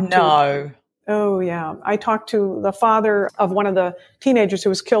 Oh, yeah. I talked to the father of one of the teenagers who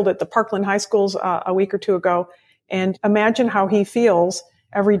was killed at the Parkland High Schools a week or two ago. And imagine how he feels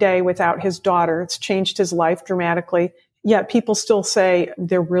every day without his daughter. It's changed his life dramatically. Yet people still say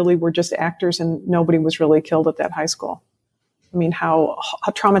there really were just actors and nobody was really killed at that high school. I mean, how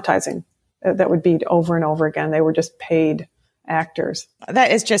traumatizing that would be over and over again. They were just paid actors.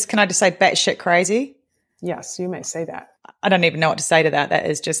 That is just, can I just say, batshit crazy? Yes, you may say that. I don't even know what to say to that. That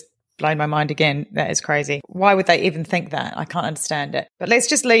is just blown my mind again. That is crazy. Why would they even think that? I can't understand it. But let's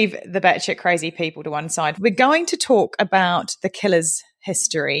just leave the batshit crazy people to one side. We're going to talk about the killer's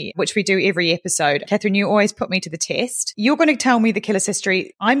history, which we do every episode. Catherine, you always put me to the test. You're going to tell me the killer's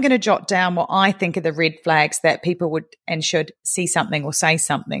history. I'm going to jot down what I think are the red flags that people would and should see something or say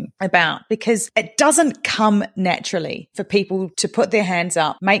something about, because it doesn't come naturally for people to put their hands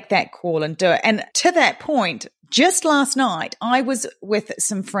up, make that call and do it. And to that point, Just last night, I was with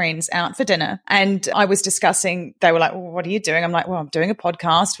some friends out for dinner and I was discussing, they were like, well, what are you doing? I'm like, well, I'm doing a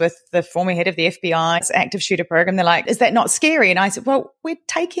podcast with the former head of the FBI's active shooter program. They're like, is that not scary? And I said, well, we're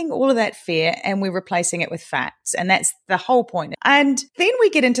taking all of that fear and we're replacing it with facts. And that's the whole point. And then we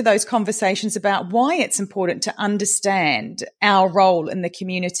get into those conversations about why it's important to understand our role in the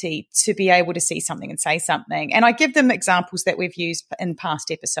community to be able to see something and say something. And I give them examples that we've used in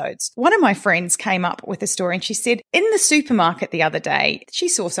past episodes. One of my friends came up with a story and she said in the supermarket the other day, she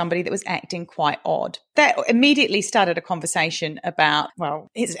saw somebody that was acting quite odd. That immediately started a conversation about, well,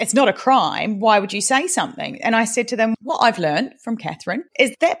 it's not a crime. Why would you say something? And I said to them, what I've learned from Catherine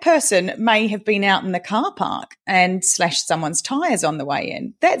is that person may have been out in the car park and slashed someone's tires on the way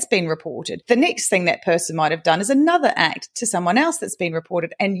in. That's been reported. The next thing that person might have done is another act to someone else that's been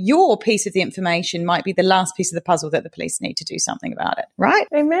reported. And your piece of the information might be the last piece of the puzzle that the police need to do something about it. Right?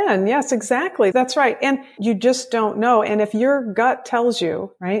 Amen. Yes, exactly. That's right. And you just don't know. And if your gut tells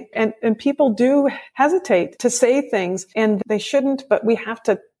you, right, and people do hesitate to say things and they shouldn't, but we have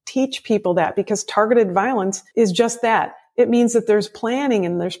to teach people that because targeted violence is just that. It means that there's planning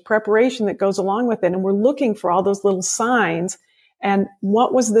and there's preparation that goes along with it. And we're looking for all those little signs. And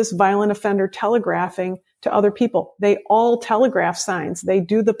what was this violent offender telegraphing to other people? They all telegraph signs. They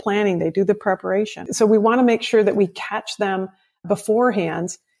do the planning. They do the preparation. So we want to make sure that we catch them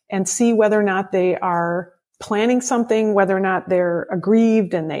beforehand and see whether or not they are planning something, whether or not they're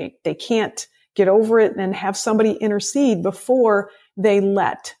aggrieved and they can't get over it, and have somebody intercede before they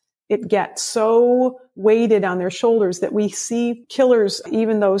let it get so weighted on their shoulders that we see killers,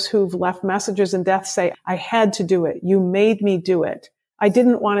 even those who've left messages in death, say, I had to do it. You made me do it. I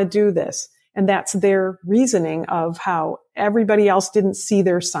didn't want to do this. And that's their reasoning of how everybody else didn't see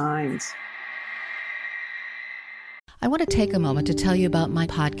their signs. I want to take a moment to tell you about my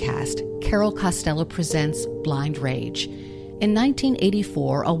podcast, Carol Costello Presents Blind Rage. In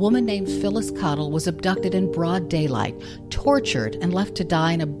 1984, a woman named Phyllis Cottle was abducted in broad daylight, tortured, and left to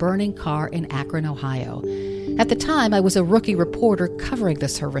die in a burning car in Akron, Ohio. At the time, I was a rookie reporter covering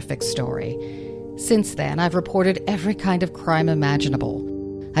this horrific story. Since then, I've reported every kind of crime imaginable.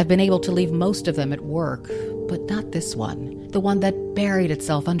 I've been able to leave most of them at work, but not this one, the one that buried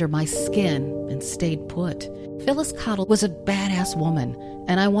itself under my skin and stayed put. Phyllis Cottle was a badass woman,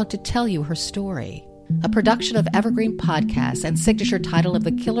 and I want to tell you her story. A production of Evergreen Podcasts and signature title of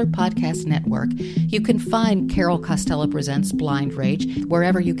the Killer Podcast Network, you can find Carol Costello Presents Blind Rage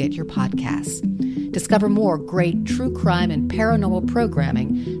wherever you get your podcasts. Discover more great true crime and paranormal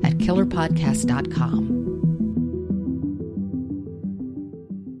programming at killerpodcast.com.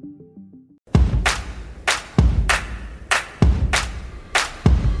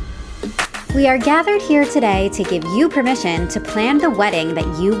 We are gathered here today to give you permission to plan the wedding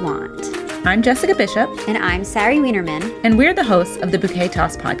that you want. I'm Jessica Bishop. And I'm Sari Wienerman. And we're the hosts of the Bouquet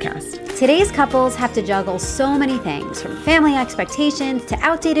Toss podcast. Today's couples have to juggle so many things, from family expectations to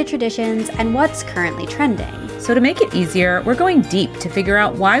outdated traditions and what's currently trending. So to make it easier, we're going deep to figure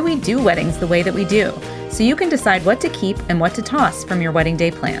out why we do weddings the way that we do, so you can decide what to keep and what to toss from your wedding day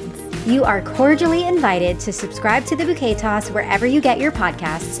plans. You are cordially invited to subscribe to the Bouquet Toss wherever you get your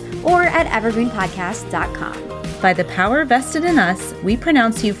podcasts or at evergreenpodcast.com. By the power vested in us, we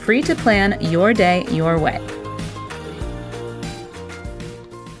pronounce you free to plan your day your way.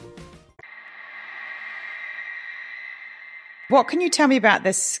 What can you tell me about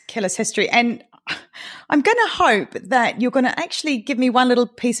this killer's history? And I'm going to hope that you're going to actually give me one little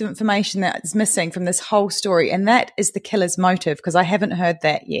piece of information that's missing from this whole story, and that is the killer's motive, because I haven't heard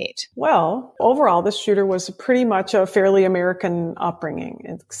that yet. Well, overall, this shooter was pretty much a fairly American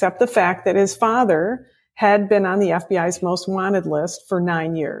upbringing, except the fact that his father had been on the FBI's most wanted list for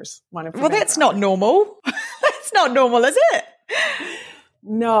 9 years. Well, that's not normal. That's not normal, is it?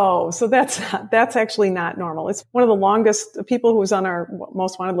 No. So that's actually not normal. It's one of the longest people who was on our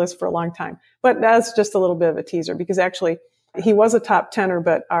most wanted list for a long time. But that's just a little bit of a teaser, because actually he was a top 10er,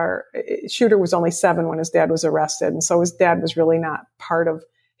 but our shooter was only 7 when his dad was arrested. And so his dad was really not part of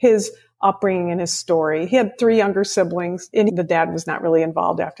his upbringing and his story. He had 3 younger siblings, and the dad was not really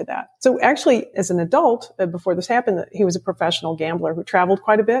involved after that. So actually, as an adult, before this happened, he was a professional gambler who traveled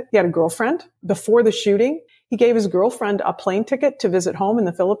quite a bit. He had a girlfriend. Before the shooting, he gave his girlfriend a plane ticket to visit home in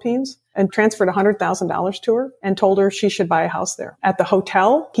the Philippines and transferred $100,000 to her and told her she should buy a house there. At the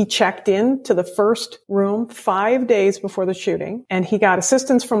hotel, he checked in to the first room 5 days before the shooting, and he got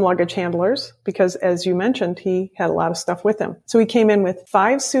assistance from luggage handlers because, as you mentioned, he had a lot of stuff with him. So he came in with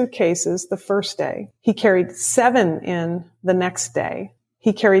 5 suitcases the first day. He carried 7 in the next day.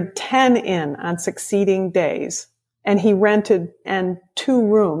 He carried 10 in on succeeding days, and he rented 2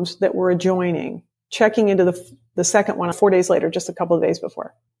 rooms that were adjoining checking into the second one 4 days later, just a couple of days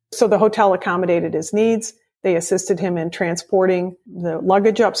before. So the hotel accommodated his needs. They assisted him in transporting the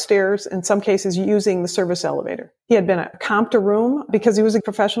luggage upstairs, in some cases using the service elevator. He had been comped a room because he was a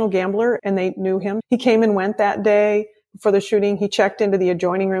professional gambler and they knew him. He came and went that day for the shooting. He checked into the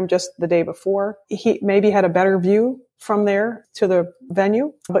adjoining room just the day before. He maybe had a better view from there to the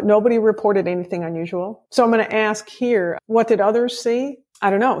venue, but nobody reported anything unusual. So I'm going to ask here, what did others see? I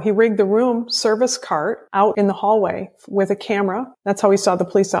don't know. He rigged the room service cart out in the hallway with a camera. That's how he saw the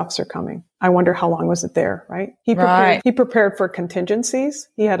police officer coming. I wonder how long was it there, right? He prepared for contingencies.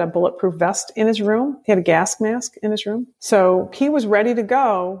 He had a bulletproof vest in his room. He had a gas mask in his room. So he was ready to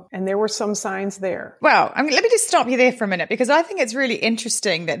go, and there were some signs there. Well, let me just stop you there for a minute, because I think it's really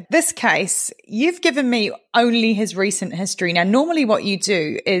interesting that this case, you've given me only his recent history. Now, normally what you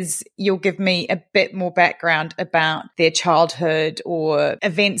do is you'll give me a bit more background about their childhood or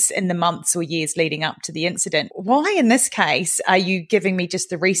events in the months or years leading up to the incident. Why in this case are you giving me just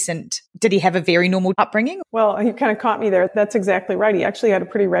the recent? Did he have a very normal upbringing? Well, you kind of caught me there. That's exactly right. He actually had a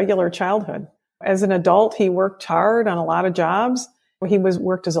pretty regular childhood. As an adult, he worked hard on a lot of jobs. He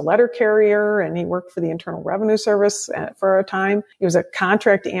worked as a letter carrier, and he worked for the Internal Revenue Service for a time. He was a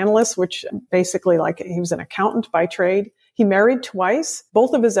contract analyst, which basically he was an accountant by trade. He married twice.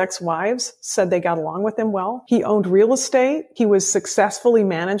 Both of his ex-wives said they got along with him well. He owned real estate. He was successfully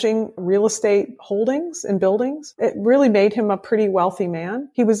managing real estate holdings and buildings. It really made him a pretty wealthy man.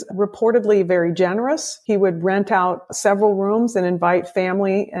 He was reportedly very generous. He would rent out several rooms and invite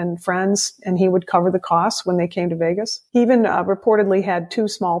family and friends, and he would cover the costs when they came to Vegas. He even reportedly had 2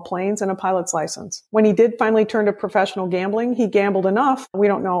 small planes and a pilot's license. When he did finally turn to professional gambling, he gambled enough. We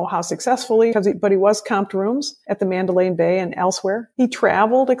don't know how successfully, but he was comped rooms at the Mandalay Bay and elsewhere. He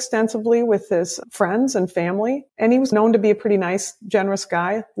traveled extensively with his friends and family, and he was known to be a pretty nice, generous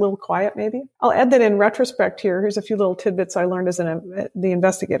guy, a little quiet maybe. I'll add that in retrospect here's a few little tidbits I learned as the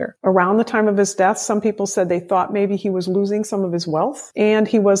investigator. Around the time of his death, some people said they thought maybe he was losing some of his wealth, and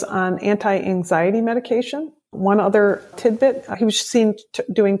he was on anti-anxiety medication. One other tidbit, he was seen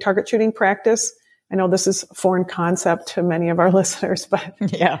doing target shooting practice. I know this is a foreign concept to many of our listeners, but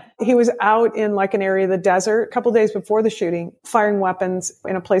yeah, he was out in an area of the desert a couple of days before the shooting, firing weapons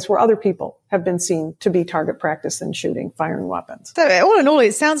in a place where other people have been seen to be target practice and shooting, firing weapons. So all in all,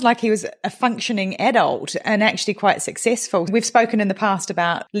 it sounds like he was a functioning adult and actually quite successful. We've spoken in the past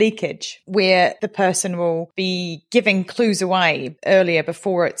about leakage, where the person will be giving clues away earlier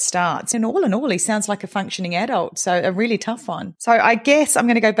before it starts. And all in all, he sounds like a functioning adult. So a really tough one. So I guess I'm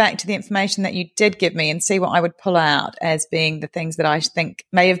going to go back to the information that you did give me and see what I would pull out as being the things that I think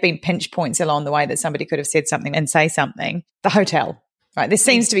may have been pinch points along the way that somebody could have said something and say something. The hotel. Right. There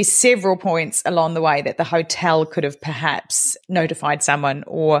seems to be several points along the way that the hotel could have perhaps notified someone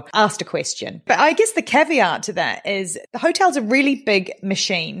or asked a question. But I guess the caveat to that is the hotel's a really big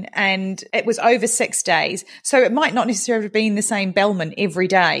machine and it was over 6 days. So it might not necessarily have been the same bellman every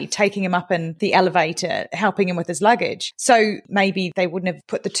day, taking him up in the elevator, helping him with his luggage. So maybe they wouldn't have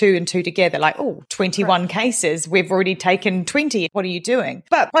put the 2 and 2 together, 21 cases. We've already taken 20. What are you doing?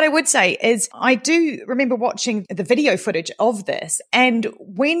 But what I would say is I do remember watching the video footage of this. And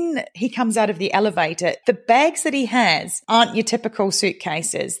when he comes out of the elevator, the bags that he has aren't your typical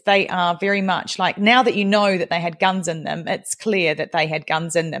suitcases. They are very much now that you know that they had guns in them, it's clear that they had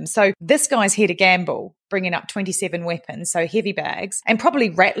guns in them. So this guy's here to gamble, bringing up 27 weapons, so heavy bags, and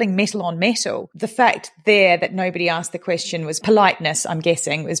probably rattling metal on metal. The fact there that nobody asked the question was politeness, I'm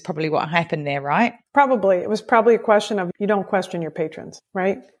guessing, is probably what happened there, right? Probably. It was probably a question of you don't question your patrons,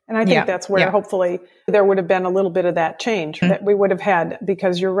 right? And I think that's where hopefully there would have been a little bit of that change that we would have had,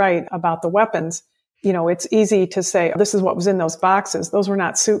 because you're right about the weapons. It's easy to say, this is what was in those boxes. Those were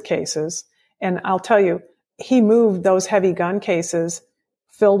not suitcases. And I'll tell you, he moved those heavy gun cases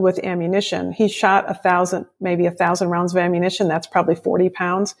filled with ammunition. He shot 1,000 rounds of ammunition. That's probably 40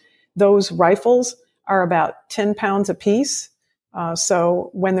 pounds. Those rifles are about 10 pounds a piece.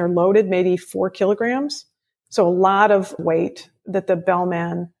 So when they're loaded, maybe 4 kilograms. So a lot of weight that the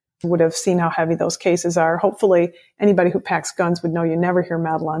bellman would have seen how heavy those cases are. Hopefully anybody who packs guns would know you never hear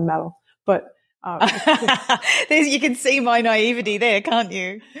metal on metal. But you can see my naivety there, can't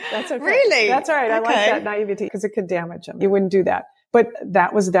you? That's okay. Really? That's all right. I like that naivety because it could damage him. You wouldn't do that. But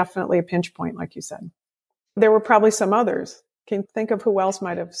that was definitely a pinch point, like you said. There were probably some others. Can you think of who else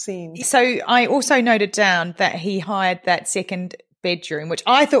might have seen? So I also noted down that he hired that second bedroom, which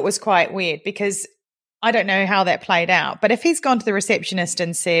I thought was quite weird because I don't know how that played out. But if he's gone to the receptionist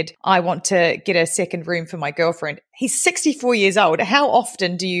and said, I want to get a second room for my girlfriend, he's 64 years old. How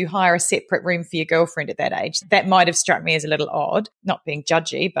often do you hire a separate room for your girlfriend at that age? That might have struck me as a little odd, not being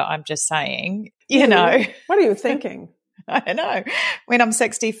judgy, but I'm just saying. you know. What are you thinking? I know. When I'm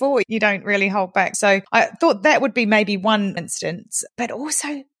 64, you don't really hold back. So I thought that would be maybe one instance, but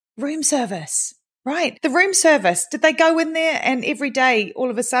also room service, right? The room service, did they go in there and every day, all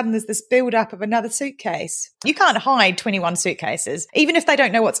of a sudden, there's this build up of another suitcase? You can't hide 21 suitcases, even if they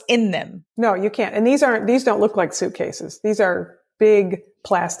don't know what's in them. No, you can't. And these don't look like suitcases. These are big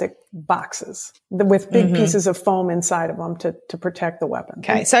plastic boxes with big pieces of foam inside of them to protect the weapon.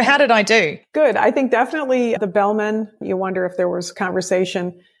 Okay. So how did I do? Good. I think definitely the bellman, you wonder if there was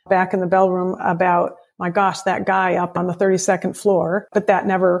conversation back in the bell room about, my gosh, that guy up on the 32nd floor, but that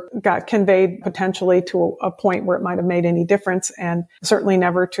never got conveyed potentially to a point where it might have made any difference, and certainly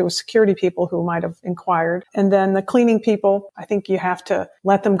never to security people who might have inquired. And then the cleaning people, I think you have to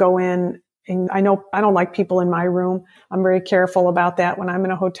let them go in. And I know I don't like people in my room. I'm very careful about that. When I'm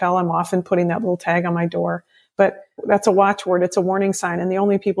in a hotel, I'm often putting that little tag on my door. But that's a watchword. It's a warning sign. And the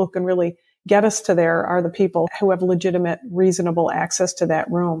only people who can really get us to there are the people who have legitimate, reasonable access to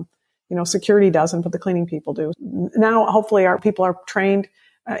that room. You know, security doesn't, but the cleaning people do. Now, hopefully, our people are trained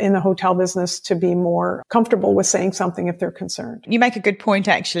in the hotel business to be more comfortable with saying something if they're concerned. You make a good point,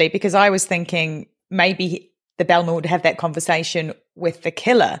 actually, because I was thinking maybe the bellman would have that conversation with the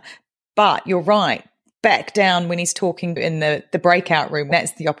killer. But you're right. Back down when he's talking in the breakout room,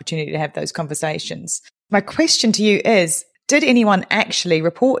 that's the opportunity to have those conversations. My question to you is, did anyone actually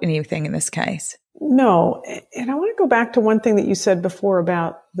report anything in this case? No. And I want to go back to one thing that you said before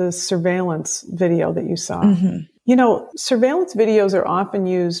about the surveillance video that you saw. You know, surveillance videos are often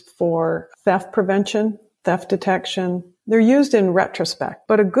used for theft prevention, theft detection. They're used in retrospect.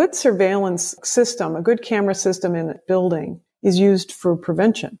 But a good surveillance system, a good camera system in a building is used for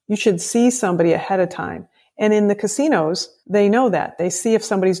prevention. You should see somebody ahead of time. And in the casinos, they know that. They see if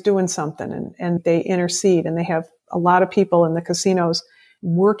somebody's doing something and they intercede. And they have a lot of people in the casinos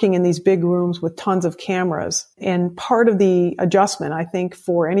working in these big rooms with tons of cameras. And part of the adjustment, I think,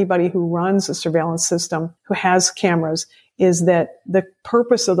 for anybody who runs a surveillance system who has cameras is that the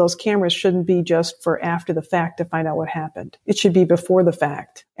purpose of those cameras shouldn't be just for after the fact to find out what happened. It should be before the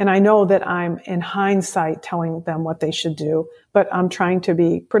fact. And I know that I'm in hindsight telling them what they should do, but I'm trying to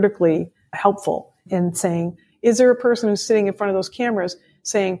be critically helpful in saying, is there a person who's sitting in front of those cameras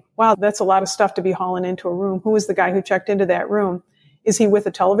saying, wow, that's a lot of stuff to be hauling into a room. Who is the guy who checked into that room? Is he with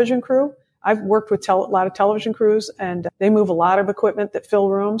a television crew? I've worked with a lot of television crews, and they move a lot of equipment that fill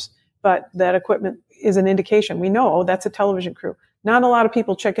rooms, but that equipment is an indication. We know that's a television crew. Not a lot of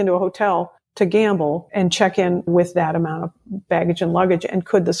people check into a hotel to gamble and check in with that amount of baggage and luggage. And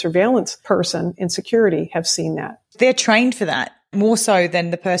could the surveillance person in security have seen that? They're trained for that more so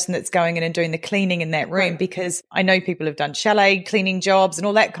than the person that's going in and doing the cleaning in that room, right? Because I know people have done chalet cleaning jobs and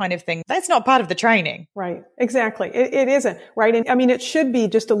all that kind of thing. That's not part of the training. Right. Exactly. It isn't. Right. And I mean, it should be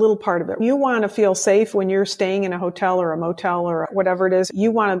just a little part of it. You want to feel safe when you're staying in a hotel or a motel or whatever it is.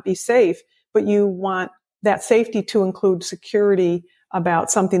 You want to be safe, but you want that safety to include security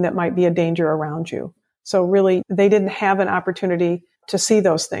about something that might be a danger around you. So really, they didn't have an opportunity to see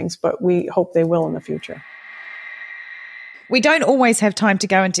those things, but we hope they will in the future. We don't always have time to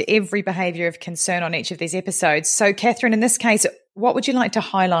go into every behaviour of concern on each of these episodes. So, Catherine, in this case, what would you like to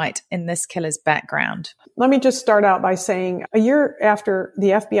highlight in this killer's background? Let me just start out by saying a year after the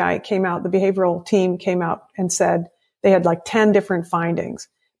FBI came out, the behavioral team came out and said they had like 10 different findings.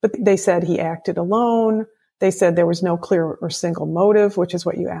 But they said he acted alone. They said there was no clear or single motive, which is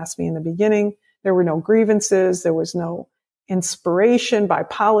what you asked me in the beginning. There were no grievances. There was no inspiration by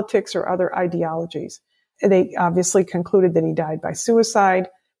politics or other ideologies. They obviously concluded that he died by suicide.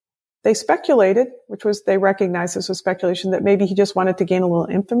 They speculated, which was, they recognized this was speculation, that maybe he just wanted to gain a little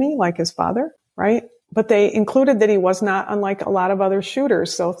infamy like his father, right? But they included that he was not unlike a lot of other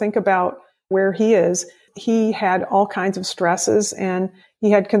shooters. So think about where he is. He had all kinds of stresses and he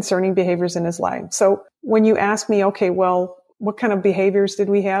had concerning behaviors in his life. So when you ask me, okay, well, what kind of behaviors did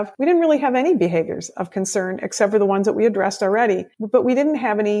we have? We didn't really have any behaviors of concern except for the ones that we addressed already, but we didn't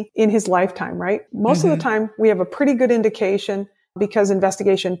have any in his lifetime, right? Most of the time we have a pretty good indication because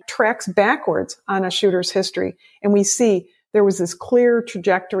investigation tracks backwards on a shooter's history. And we see there was this clear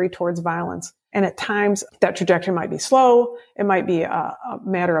trajectory towards violence. And at times that trajectory might be slow. It might be a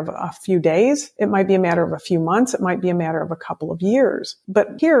matter of a few days. It might be a matter of a few months. It might be a matter of a couple of years.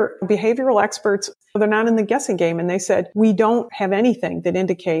 But here, behavioral experts, they're not in the guessing game. And they said, we don't have anything that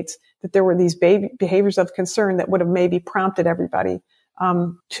indicates that there were these behaviors of concern that would have maybe prompted everybody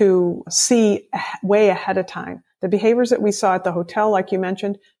to see way ahead of time. The behaviors that we saw at the hotel, like you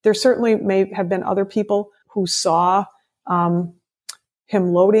mentioned, there certainly may have been other people who saw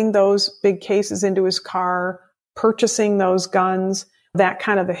him loading those big cases into his car, purchasing those guns, that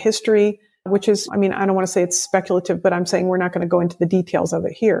kind of a history. which is, I don't want to say it's speculative, but I'm saying we're not going to go into the details of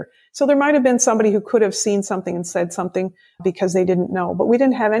it here. So there might have been somebody who could have seen something and said something because they didn't know, but we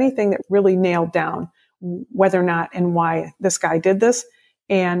didn't have anything that really nailed down whether or not and why this guy did this,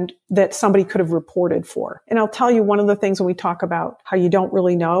 and that somebody could have reported for. And I'll tell you one of the things when we talk about how you don't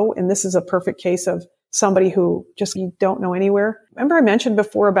really know, and this is a perfect case of somebody who just you don't know anywhere. Remember I mentioned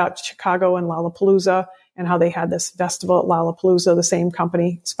before about Chicago and Lollapalooza and how they had this festival at Lollapalooza, the same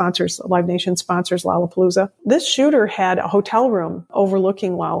company sponsors, Live Nation sponsors Lollapalooza. This shooter had a hotel room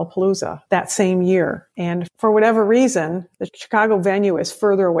overlooking Lollapalooza that same year. And for whatever reason, the Chicago venue is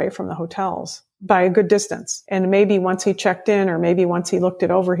further away from the hotels by a good distance. And maybe once he checked in or maybe once he looked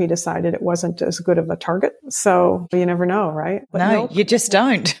it over, he decided it wasn't as good of a target. So you never know, right? But no, you just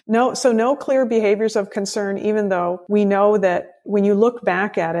don't. So no clear behaviors of concern, even though we know that when you look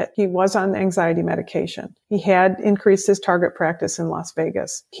back at it, he was on anxiety medication. He had increased his target practice in Las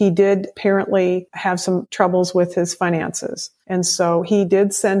Vegas. He did apparently have some troubles with his finances. And so he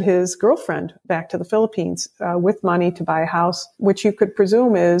did send his girlfriend back to the Philippines with money to buy a house, which you could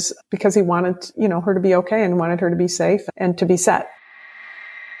presume is because he wanted, her to be okay and wanted her to be safe and to be set.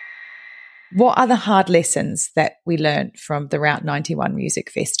 What are the hard lessons that we learned from the Route 91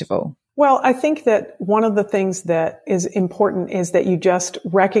 Music Festival? Well, I think that one of the things that is important is that you just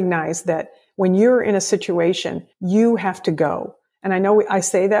recognize that when you're in a situation, you have to go. And I know I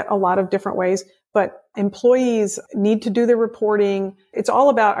say that a lot of different ways, but employees need to do their reporting. It's all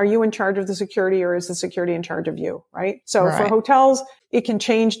about, are you in charge of the security or is the security in charge of you, right? So for hotels, it can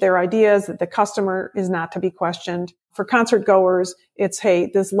change their ideas that the customer is not to be questioned. For concert goers, it's, hey,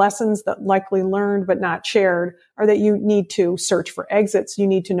 there's lessons that likely learned but not shared are that you need to search for exits. You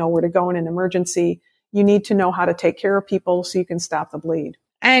need to know where to go in an emergency. You need to know how to take care of people so you can stop the bleed.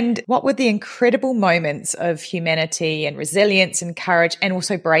 And what were the incredible moments of humanity and resilience and courage and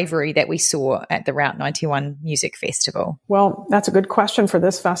also bravery that we saw at the Route 91 Music Festival? Well, that's a good question for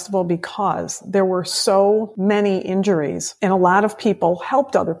this festival because there were so many injuries and a lot of people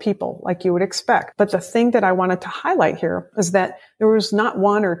helped other people like you would expect. But the thing that I wanted to highlight here is that there was not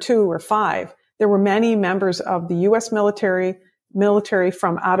one or two or five. There were many members of the U.S. military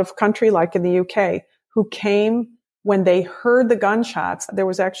from out of country, like in the UK, who came when they heard the gunshots. There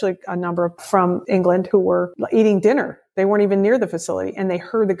was actually a number from England who were eating dinner. They weren't even near the facility and they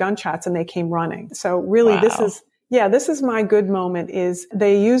heard the gunshots and they came running. So really this is my good moment is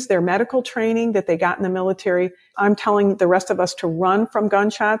they used their medical training that they got in the military. I'm telling the rest of us to run from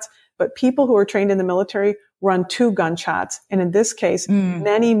gunshots, but people who are trained in the military run to gunshots. And in this case,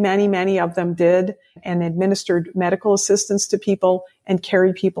 many of them did and administered medical assistance to people and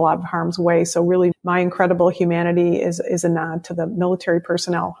carried people out of harm's way. So really my incredible humanity is a nod to the military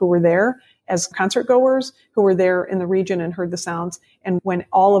personnel who were there as concert goers, who were there in the region and heard the sounds. And when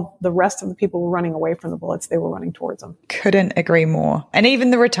all of the rest of the people were running away from the bullets, they were running towards them. Couldn't agree more. And even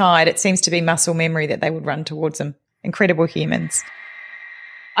the retired, it seems to be muscle memory that they would run towards them. Incredible humans.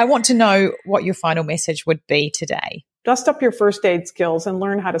 I want to know what your final message would be today. Dust up your first aid skills and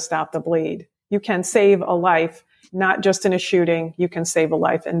learn how to stop the bleed. You can save a life, not just in a shooting. You can save a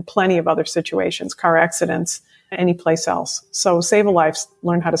life in plenty of other situations, car accidents, any place else. So save a life,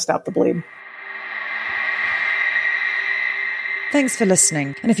 learn how to stop the bleed. Thanks for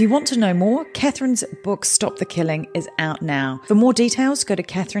listening. And if you want to know more, Catherine's book, Stop the Killing, is out now. For more details, go to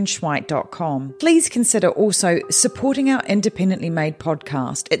catherineschweit.com. Please consider also supporting our independently made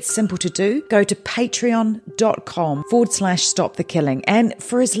podcast. It's simple to do. Go to patreon.com/Stop the Killing. And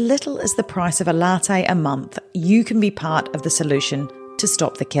for as little as the price of a latte a month, you can be part of the solution to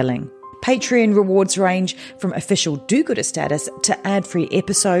stop the killing. Patreon rewards range from official do-gooder status to ad-free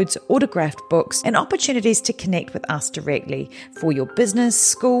episodes, autographed books, and opportunities to connect with us directly for your business,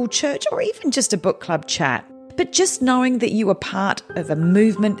 school, church, or even just a book club chat. But just knowing that you are part of a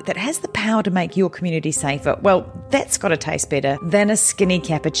movement that has the power to make your community safer, well, that's got to taste better than a skinny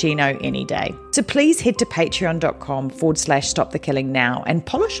cappuccino any day. So please head to patreon.com/Stop the Killing now and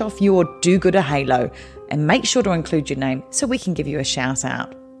polish off your do-gooder halo and make sure to include your name so we can give you a shout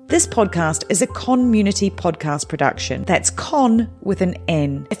out. This podcast is a Conmunity podcast production. That's con with an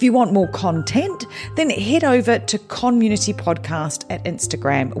N. If you want more content, then head over to Conmunity Podcast at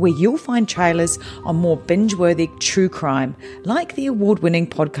Instagram, where you'll find trailers on more binge-worthy true crime, like the award-winning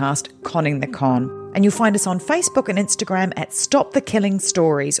podcast Conning the Con. And you'll find us on Facebook and Instagram at Stop the Killing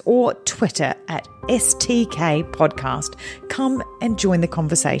Stories or Twitter at STK Podcast. Come and join the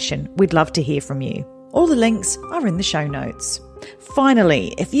conversation. We'd love to hear from you. All the links are in the show notes.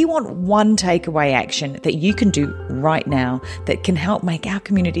 Finally, if you want one takeaway action that you can do right now that can help make our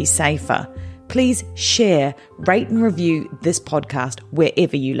community safer, please share, rate and review this podcast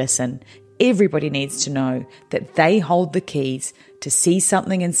wherever you listen. everybody needs to know that they hold the keys to see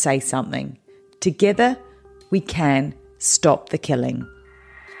something and say something. Together, we can stop the killing.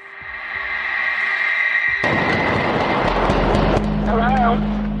 Hello?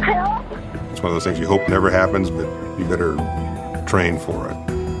 It's one of those things you hope never happens, but you better train for it.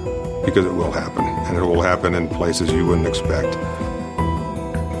 Because it will happen, and it will happen in places you wouldn't expect.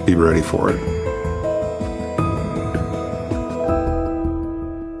 Be ready for it.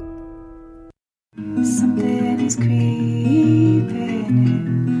 Something is creeping,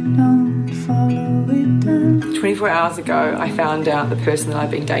 don't follow it down. 24 hours ago, I found out the person that I've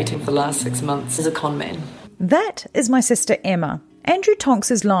been dating for the last 6 months is a con man. That is my sister Emma. Andrew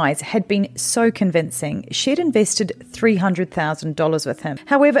Tonks's lies had been so convincing, she'd invested $300,000 with him.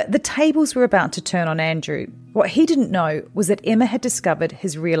 However, the tables were about to turn on Andrew. What he didn't know was that Emma had discovered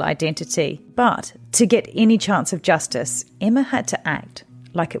his real identity. But to get any chance of justice, Emma had to act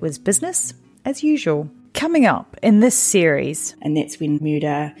like it was business as usual. Coming up in this series. And that's when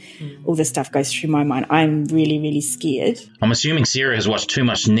murder, all this stuff goes through my mind. I'm really, really scared. I'm assuming Sarah has watched too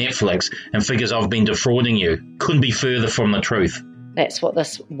much Netflix and figures I've been defrauding you. Couldn't be further from the truth. That's what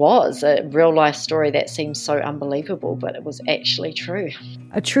this was, a real-life story that seems so unbelievable, but it was actually true.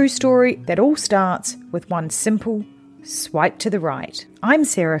 A true story that all starts with one simple swipe to the right. I'm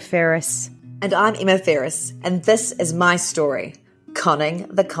Sarah Ferris. And I'm Emma Ferris, and this is my story,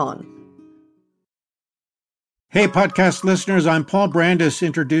 Conning the Con. Hey, podcast listeners, I'm Paul Brandis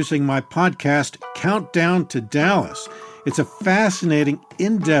introducing my podcast, Countdown to Dallas. It's a fascinating,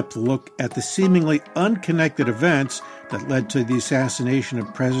 in-depth look at the seemingly unconnected events that led to the assassination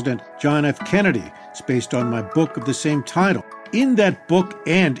of President John F. Kennedy. It's based on my book of the same title. In that book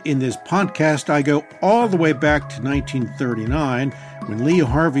and in this podcast, I go all the way back to 1939, when Lee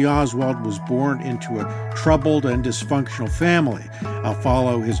Harvey Oswald was born into a troubled and dysfunctional family. I'll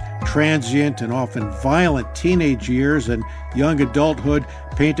follow his transient and often violent teenage years and young adulthood,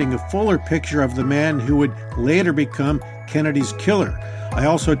 painting a fuller picture of the man who would later become Kennedy's killer. I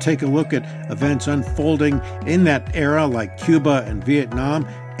also take a look at events unfolding in that era, like Cuba and Vietnam,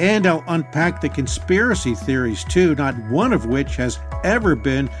 and I'll unpack the conspiracy theories too, not one of which has ever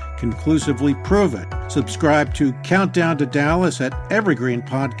been conclusively proven. Subscribe to Countdown to Dallas at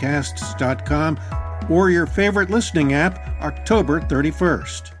evergreenpodcasts.com or your favorite listening app, October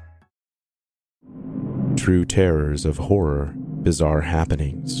 31st. True terrors of horror, bizarre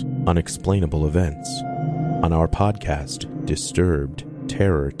happenings, unexplainable events. On our podcast, Disturbed,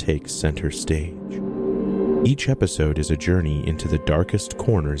 terror takes center stage. Each episode is a journey into the darkest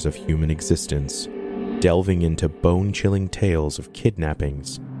corners of human existence, delving into bone-chilling tales of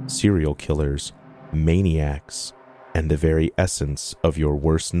kidnappings, serial killers, maniacs, and the very essence of your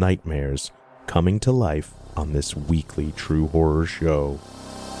worst nightmares coming to life on this weekly true horror show.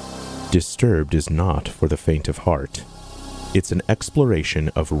 Disturbed is not for the faint of heart. It's an exploration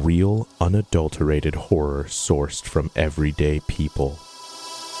of real, unadulterated horror sourced from everyday people.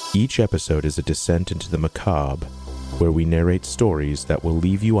 Each episode is a descent into the macabre, where we narrate stories that will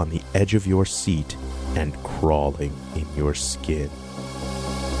leave you on the edge of your seat and crawling in your skin.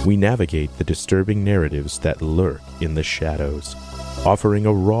 We navigate the disturbing narratives that lurk in the shadows, offering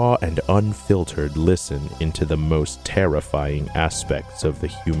a raw and unfiltered listen into the most terrifying aspects of the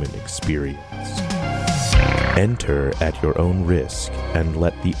human experience. Enter at your own risk and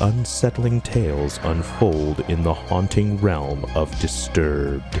let the unsettling tales unfold in the haunting realm of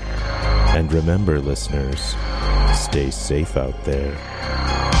Disturbed. And remember, listeners, stay safe out there.